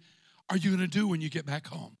concrete are you going to do when you get back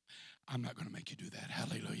home? I'm not going to make you do that.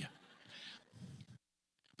 Hallelujah.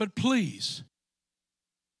 But please,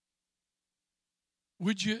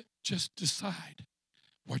 would you just decide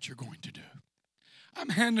what you're going to do? I'm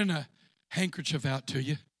handing a handkerchief out to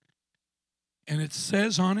you, and it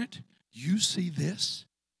says on it, you see this,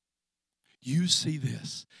 you see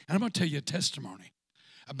this. And I'm going to tell you a testimony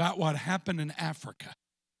about what happened in Africa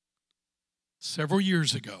several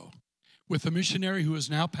years ago with a missionary who has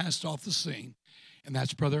now passed off the scene, and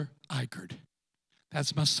that's Brother Eichard.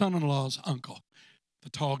 That's my son-in-law's uncle, the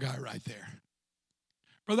tall guy right there.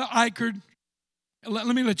 Brother Eichard, let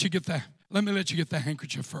me let you get the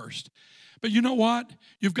handkerchief first. But you know what?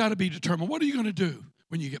 You've got to be determined. What are you going to do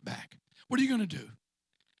when you get back? What are you going to do?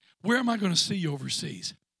 Where am I going to see you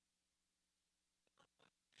overseas?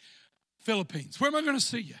 Philippines. Where am I going to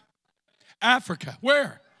see you? Africa.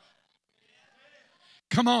 Where?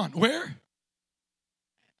 Come on. Where?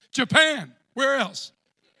 Japan. Where else?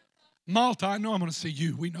 Malta. I know I'm going to see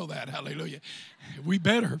you. We know that. Hallelujah. We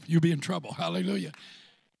better. You'll be in trouble. Hallelujah.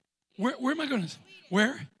 Where am I going to?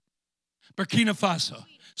 Where? Burkina Faso.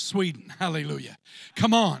 Sweden. Hallelujah.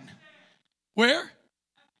 Come on. Where?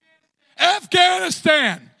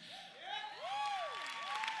 Afghanistan.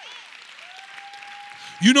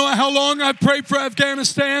 You know how long I've prayed for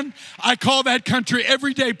Afghanistan? I call that country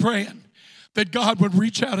every day praying that God would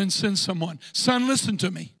reach out and send someone. Son, listen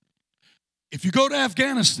to me. If you go to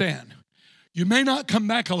Afghanistan, you may not come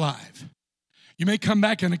back alive. You may come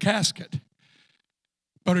back in a casket.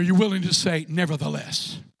 But are you willing to say,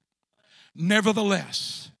 nevertheless,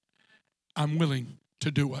 I'm willing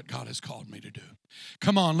to do what God has called me to do?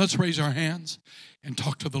 Come on, let's raise our hands and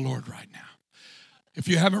talk to the Lord right now. If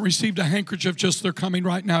you haven't received a handkerchief, just they're coming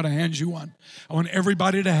right now to hand you one. I want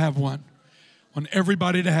everybody to have one. I want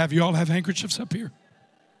everybody to have. You all have handkerchiefs up here?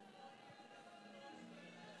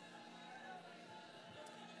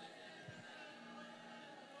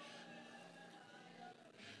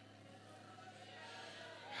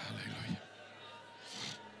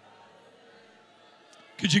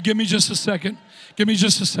 Could you give me just a second? Give me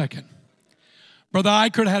just a second. Brother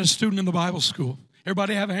Eichert had a student in the Bible school.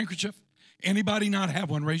 Everybody have a handkerchief? Anybody not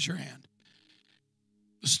have one? Raise your hand.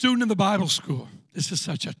 The student in the Bible school. This is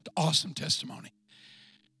such an awesome testimony.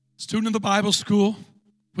 Student in the Bible school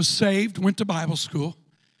was saved, went to Bible school,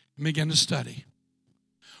 and began to study.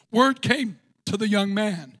 Word came to the young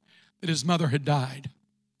man that his mother had died.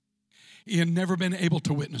 He had never been able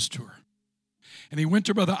to witness to her. And he went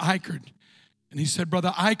to Brother Eichert, and he said,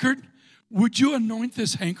 Brother Eichert, would you anoint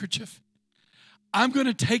this handkerchief? I'm going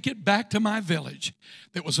to take it back to my village.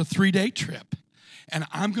 That was a 3-day trip. And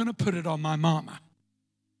I'm going to put it on my mama.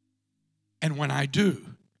 And when I do,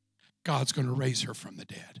 God's going to raise her from the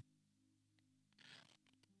dead.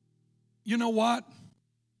 You know what?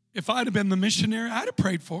 If I'd have been the missionary, I'd have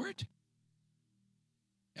prayed for it.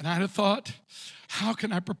 And I'd have thought, how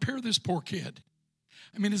can I prepare this poor kid?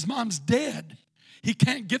 I mean, his mom's dead. He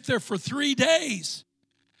can't get there for 3 days.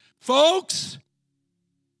 Folks,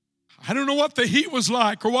 I don't know what the heat was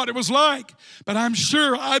like or what it was like, but I'm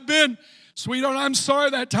sure I've been, sweetheart, I'm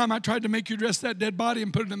sorry that time I tried to make you dress that dead body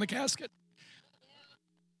and put it in the casket.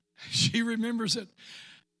 She remembers it.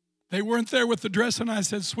 They weren't there with the dress, and I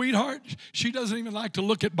said, sweetheart, she doesn't even like to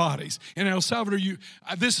look at bodies. In El Salvador,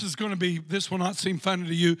 this will not seem funny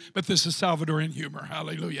to you, but this is Salvadoran humor.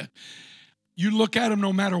 Hallelujah. You look at them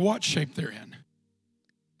no matter what shape they're in.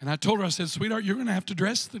 And I told her, I said, sweetheart, you're going to have to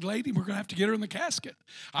dress the lady. We're going to have to get her in the casket.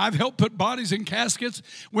 I've helped put bodies in caskets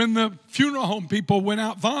when the funeral home people went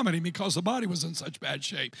out vomiting because the body was in such bad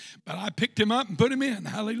shape. But I picked him up and put him in.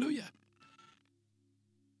 Hallelujah.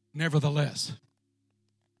 Nevertheless.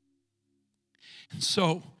 And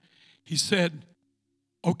so he said,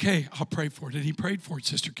 okay, I'll pray for it. And he prayed for it,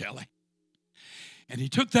 Sister Kelly. And he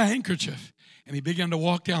took the handkerchief and he began to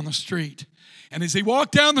walk down the street. And as he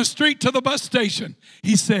walked down the street to the bus station,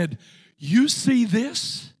 he said, you see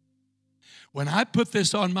this? When I put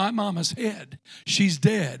this on my mama's head, she's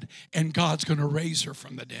dead, and God's going to raise her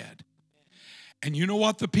from the dead. And you know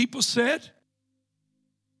what the people said?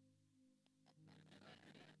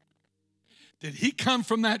 Did he come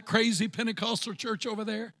from that crazy Pentecostal church over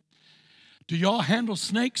there? Do y'all handle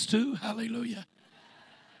snakes too? Hallelujah.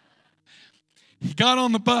 He got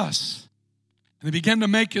on the bus and he began to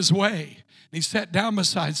make his way. And he sat down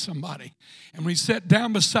beside somebody. And when he sat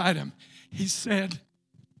down beside him, he said,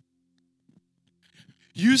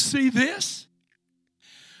 you see this?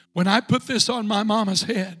 When I put this on my mama's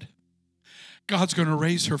head, God's going to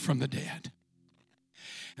raise her from the dead.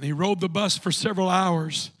 And he rode the bus for several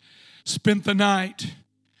hours, spent the night,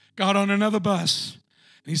 got on another bus,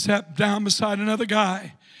 and he sat down beside another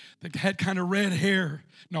guy that had kind of red hair.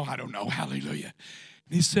 No, I don't know. Hallelujah.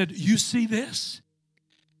 And he said, you see this?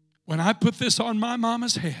 When I put this on my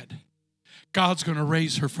mama's head, God's going to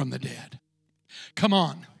raise her from the dead. Come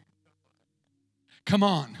on. Come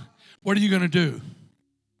on. What are you going to do?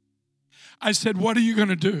 I said, what are you going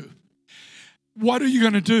to do? What are you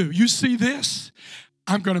going to do? You see this?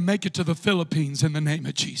 I'm going to make it to the Philippines in the name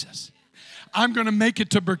of Jesus. I'm going to make it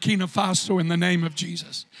to Burkina Faso in the name of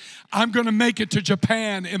Jesus. I'm going to make it to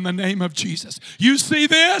Japan in the name of Jesus. You see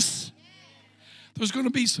this? There's going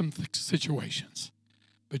to be some situations.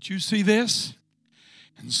 But you see this?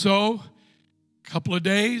 And so, a couple of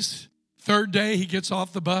days, third day, he gets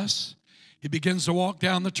off the bus. He begins to walk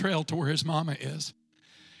down the trail to where his mama is.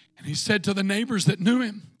 And he said to the neighbors that knew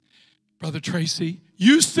him, Brother Tracy,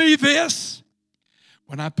 you see this?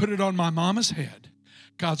 When I put it on my mama's head,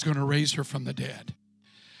 God's going to raise her from the dead.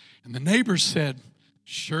 And the neighbors said,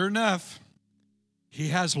 sure enough, he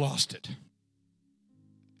has lost it.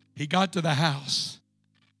 He got to the house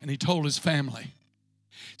and he told his family.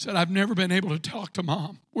 He said, I've never been able to talk to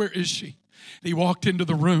Mom. Where is she? And he walked into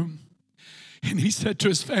the room and he said to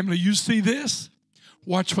his family, you see this?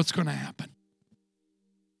 Watch what's going to happen.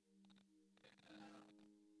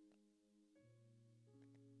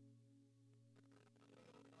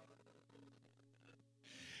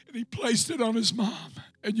 And he placed it on his mom.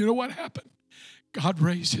 And you know what happened? God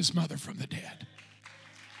raised his mother from the dead.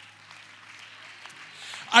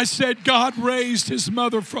 I said, God raised his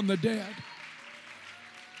mother from the dead.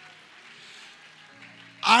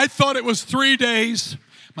 I thought it was 3 days.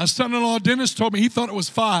 My son-in-law Dennis told me he thought it was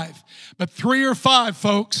 5. But 3 or 5,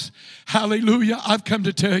 folks, hallelujah, I've come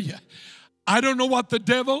to tell you. I don't know what the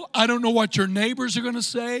devil, I don't know what your neighbors are going to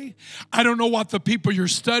say. I don't know what the people you're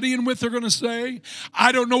studying with are going to say.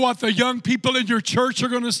 I don't know what the young people in your church are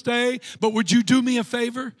going to say. But would you do me a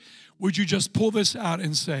favor? Would you just pull this out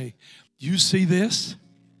and say, you see this?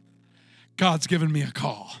 God's given me a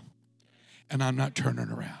call, and I'm not turning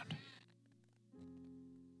around.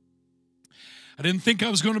 I didn't think I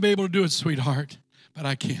was going to be able to do it, sweetheart, but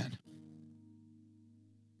I can.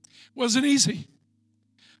 It wasn't easy.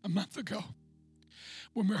 A month ago,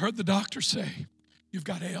 when we heard the doctor say, you've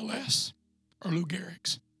got ALS or Lou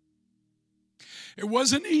Gehrig's. It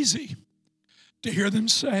wasn't easy to hear them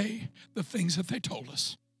say the things that they told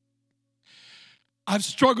us. I've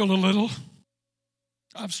struggled a little.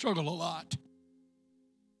 I've struggled a lot.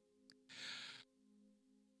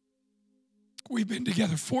 We've been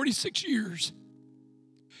together 46 years,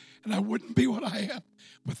 and I wouldn't be what I am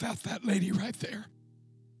without that lady right there.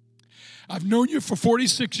 I've known you for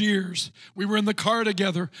 46 years. We were in the car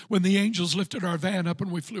together when the angels lifted our van up and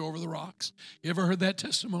we flew over the rocks. You ever heard that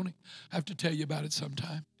testimony? I have to tell you about it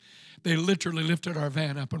sometime. They literally lifted our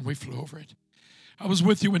van up and we flew over it. I was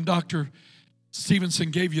with you when Dr.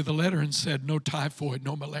 Stevenson gave you the letter and said, no typhoid,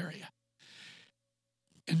 no malaria.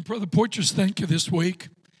 And Brother Porches, thank you this week.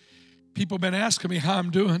 People have been asking me how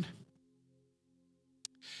I'm doing.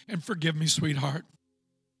 And forgive me, sweetheart.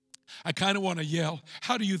 I kind of want to yell,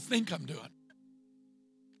 how do you think I'm doing?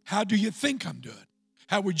 How do you think I'm doing?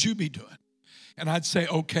 How would you be doing? And I'd say,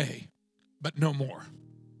 okay, but no more.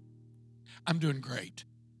 I'm doing great.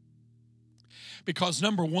 Because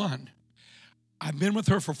number one, I've been with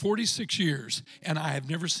her for 46 years, and I have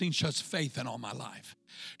never seen such faith in all my life.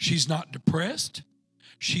 She's not depressed.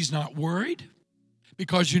 She's not worried.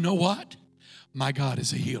 Because you know what? My God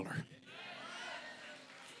is a healer.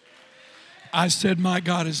 I said, my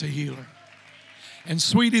God is a healer. And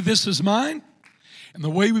sweetie, this is mine, And the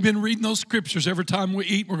way we've been reading those scriptures, every time we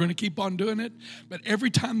eat, we're going to keep on doing it. But every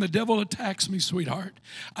time the devil attacks me, sweetheart,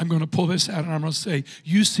 I'm going to pull this out and I'm going to say,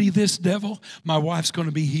 you see this, devil? My wife's going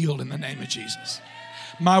to be healed in the name of Jesus.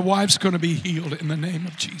 My wife's going to be healed in the name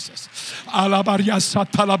of Jesus.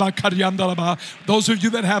 Those of you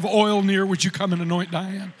that have oil near, would you come and anoint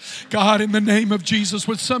Diane? God, in the name of Jesus,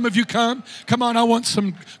 would some of you come? Come on, I want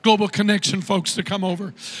some Global Connection folks to come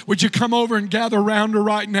over. Would you come over and gather around her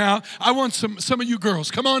right now? I want some of you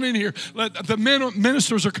girls, come on in here. The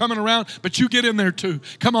ministers are coming around, but you get in there too.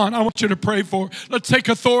 Come on, I want you to pray for her. Let's take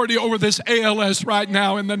authority over this ALS right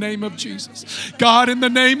now in the name of Jesus. God, in the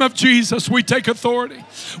name of Jesus, we take authority.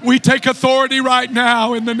 We take authority right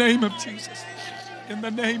now in the name of Jesus. In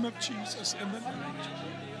the name of Jesus. In the name of Jesus.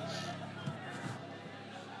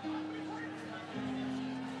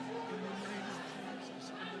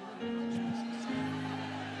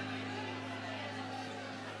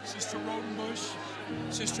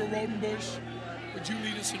 Sister Rodenbush, would you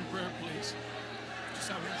lead us in prayer, please?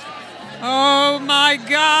 Oh, my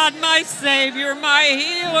God, my Savior, my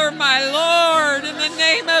healer, my Lord, in the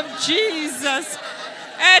name of Jesus.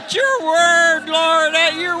 At your word, Lord,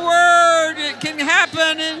 at your word, it can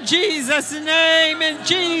happen in Jesus' name, in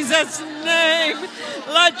Jesus' name.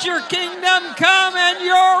 Let your kingdom come and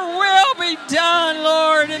your will be done,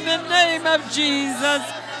 Lord, in the name of Jesus.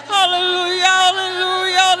 Hallelujah,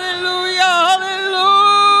 hallelujah, hallelujah,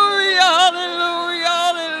 hallelujah, hallelujah,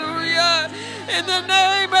 hallelujah. In the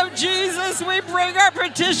name of Jesus, we bring our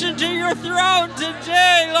petition to your throne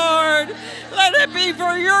today, Lord. Let it be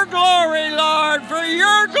for your glory, Lord, for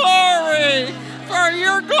your glory,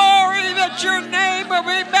 that your name will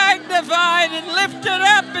be magnified and lifted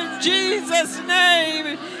up in Jesus'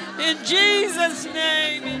 name, in Jesus'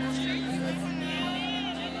 name, in Jesus' name.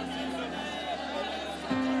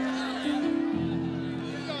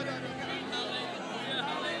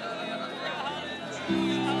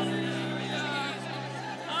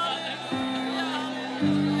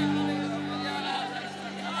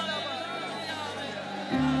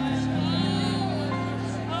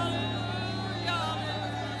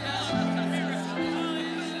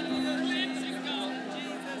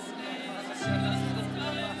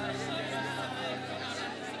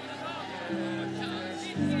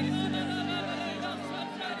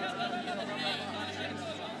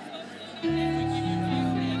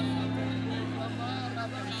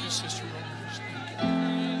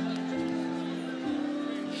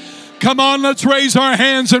 Come on, let's raise our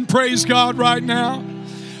hands and praise God right now.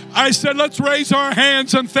 I said, let's raise our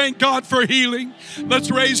hands and thank God for healing.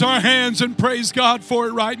 Let's raise our hands and praise God for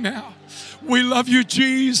it right now. We love you,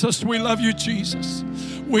 Jesus. We love you, Jesus.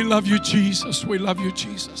 We love you, Jesus. We love you,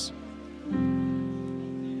 Jesus.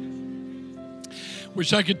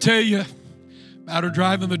 Wish I could tell you about her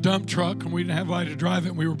driving the dump truck, and we didn't have anybody to drive it,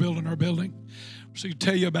 and we were building our building. Wish I could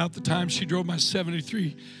tell you about the time she drove my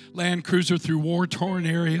 73 Land Cruiser through war-torn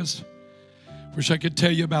areas. Wish I could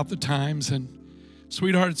tell you about the times. And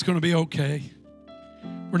sweetheart, it's going to be okay.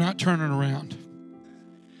 We're not turning around.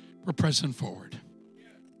 We're pressing forward.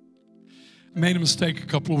 I made a mistake a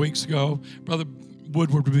couple of weeks ago. Brother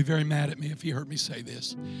Woodward would be very mad at me if he heard me say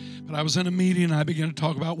this. But I was in a meeting and I began to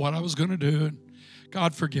talk about what I was going to do. And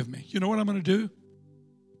God forgive me. You know what I'm going to do?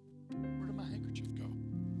 Where did my handkerchief go?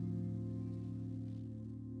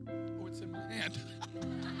 Oh, it's in my hand.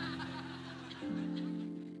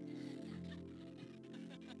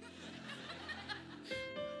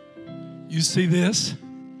 You see this?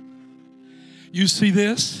 You see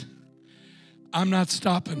this? I'm not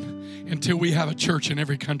stopping until we have a church in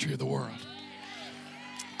every country of the world.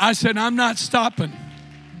 I said, I'm not stopping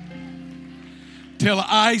till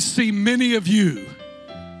I see many of you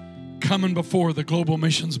coming before the Global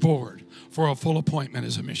Missions Board for a full appointment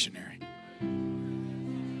as a missionary.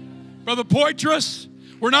 Brother Poitras,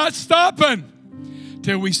 we're not stopping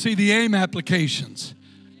till we see the AIM applications.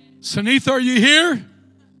 Sanitha, are you here?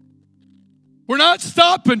 We're not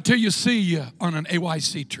stopping till you see you on an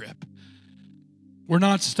AYC trip. We're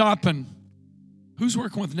not stopping. Who's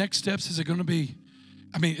working with Next Steps? Is it going to be,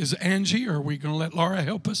 is it Angie, or are we going to let Laura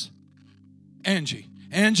help us? Angie,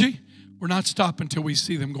 we're not stopping till we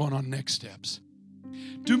see them going on Next Steps.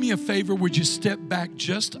 Do me a favor, would you step back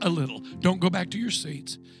just a little? Don't go back to your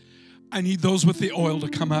seats. I need those with the oil to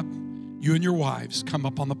come up. You and your wives come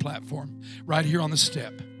up on the platform right here on the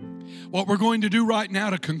step. What we're going to do right now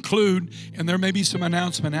to conclude, and there may be some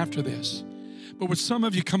announcement after this, but would some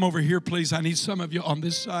of you come over here, please? I need some of you on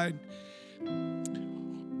this side.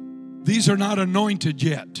 These are not anointed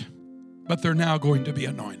yet, but they're now going to be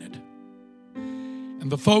anointed.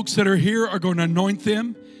 And the folks that are here are going to anoint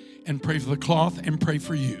them and pray for the cloth and pray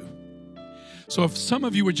for you. So if some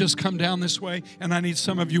of you would just come down this way, and I need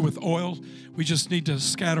some of you with oil, we just need to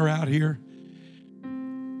scatter out here.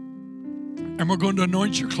 And we're going to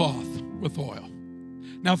anoint your cloth with oil.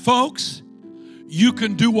 Now, folks, you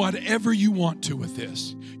can do whatever you want to with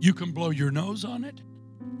this. You can blow your nose on it.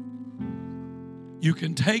 You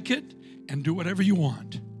can take it and do whatever you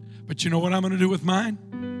want. But you know what I'm going to do with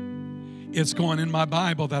mine? It's going in my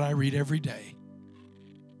Bible that I read every day.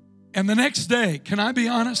 And the next day, can I be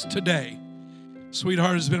honest? Today,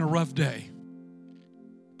 sweetheart, has been a rough day.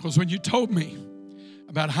 Because when you told me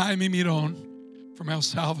about Jaime Miron from El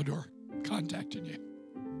Salvador contacting you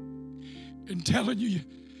and telling you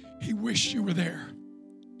he wished you were there.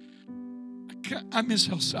 I miss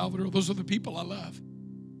El Salvador. Those are the people I love.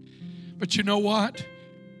 But you know what?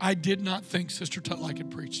 I did not think Sister Tuttle I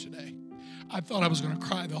could preach today. I thought I was going to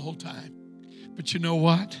cry the whole time. But you know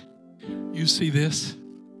what? You see this?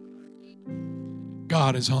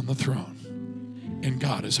 God is on the throne, and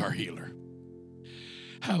God is our healer.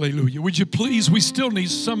 Hallelujah. Would you please, we still need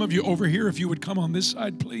some of you over here, if you would come on this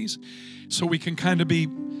side, please, so we can kind of be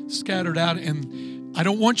scattered out. And I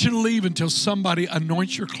don't want you to leave until somebody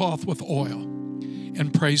anoints your cloth with oil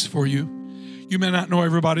and prays for you. You may not know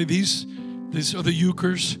everybody. These are the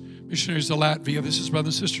Euchers, missionaries of Latvia. This is Brother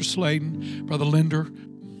and Sister Sladen, Brother Linder,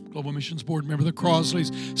 Global Missions Board member, the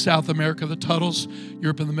Crosleys, South America, the Tuttles,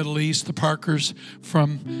 Europe and the Middle East, the Parkers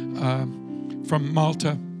from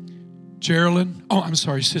Malta, Geraldine,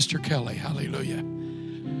 Sister Kelly, hallelujah.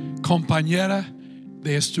 Compañera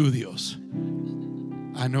de estudios.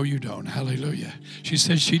 I know you don't, hallelujah. She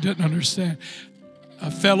said she didn't understand.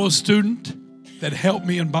 A fellow student that helped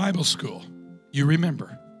me in Bible school, you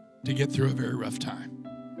remember, to get through a very rough time.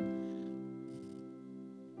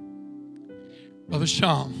 Brother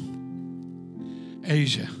Sham,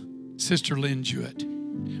 Asia, Sister Lynn Jewett.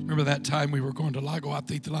 Remember that time we were going to Lago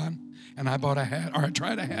Atitlan and I bought a hat, or I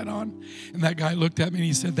tried a hat on, and that guy looked at me and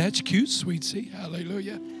he said, "That's cute, sweetie."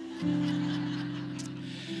 Hallelujah.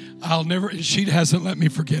 She hasn't let me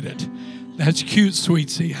forget it. That's cute,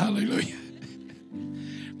 sweetie. Hallelujah.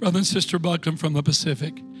 Brother and Sister Buckland from the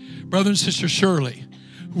Pacific. Brother and Sister Shirley,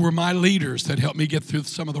 who were my leaders that helped me get through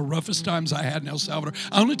some of the roughest times I had in El Salvador.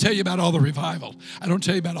 I only tell you about all the revival. I don't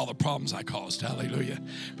tell you about all the problems I caused. Hallelujah.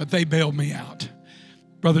 But they bailed me out.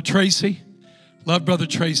 Brother Tracy, love Brother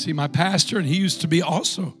Tracy, my pastor, and he used to be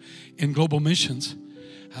also in Global Missions.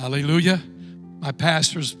 Hallelujah. My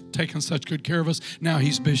pastor's taken such good care of us. Now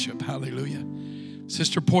he's bishop. Hallelujah.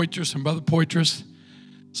 Sister Poitras and Brother Poitras,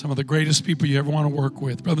 some of the greatest people you ever want to work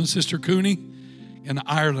with. Brother and Sister Cooney in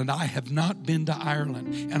Ireland. I have not been to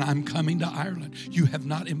Ireland, and I'm coming to Ireland. You have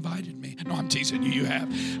not invited me. No, I'm teasing you. You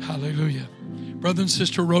have. Hallelujah. Brother and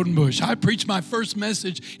Sister Rodenbush. I preached my first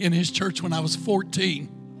message in his church when I was 14.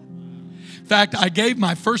 In fact, I gave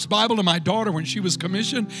my first Bible to my daughter when she was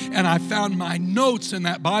commissioned, and I found my notes in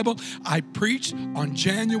that Bible. I preached on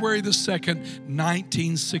January the 2nd,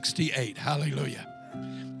 1968. Hallelujah.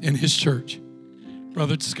 In his church.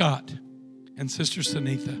 Brother Scott and Sister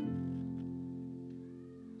Sunitha.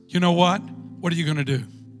 You know what? What are you going to do?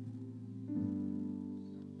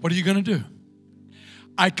 What are you going to do?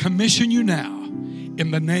 I commission you now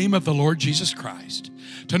in the name of the Lord Jesus Christ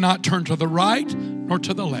to not turn to the right nor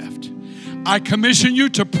to the left. I commission you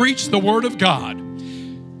to preach the word of God.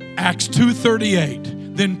 Acts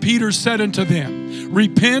 2:38. Then Peter said unto them,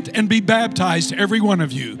 "Repent and be baptized, every one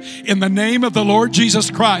of you, in the name of the Lord Jesus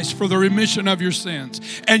Christ for the remission of your sins,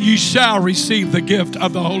 and ye shall receive the gift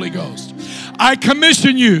of the Holy Ghost." I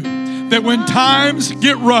commission you that when times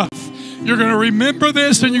get rough, you're going to remember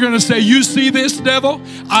this and you're going to say, "You see this, devil?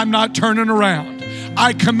 I'm not turning around."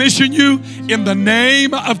 I commission you in the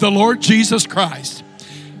name of the Lord Jesus Christ.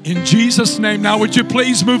 In Jesus' name. Now, would you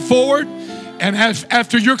please move forward? And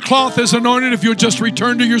after your cloth is anointed, if you'll just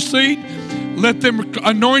return to your seat, let them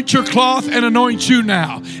anoint your cloth and anoint you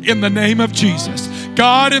now in the name of Jesus.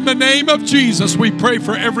 God, in the name of Jesus, we pray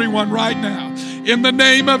for everyone right now. In the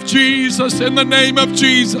name of Jesus, in the name of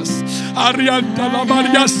Jesus. God,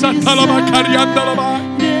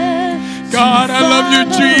 I love you,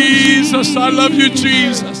 Jesus. I love you,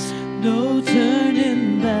 Jesus.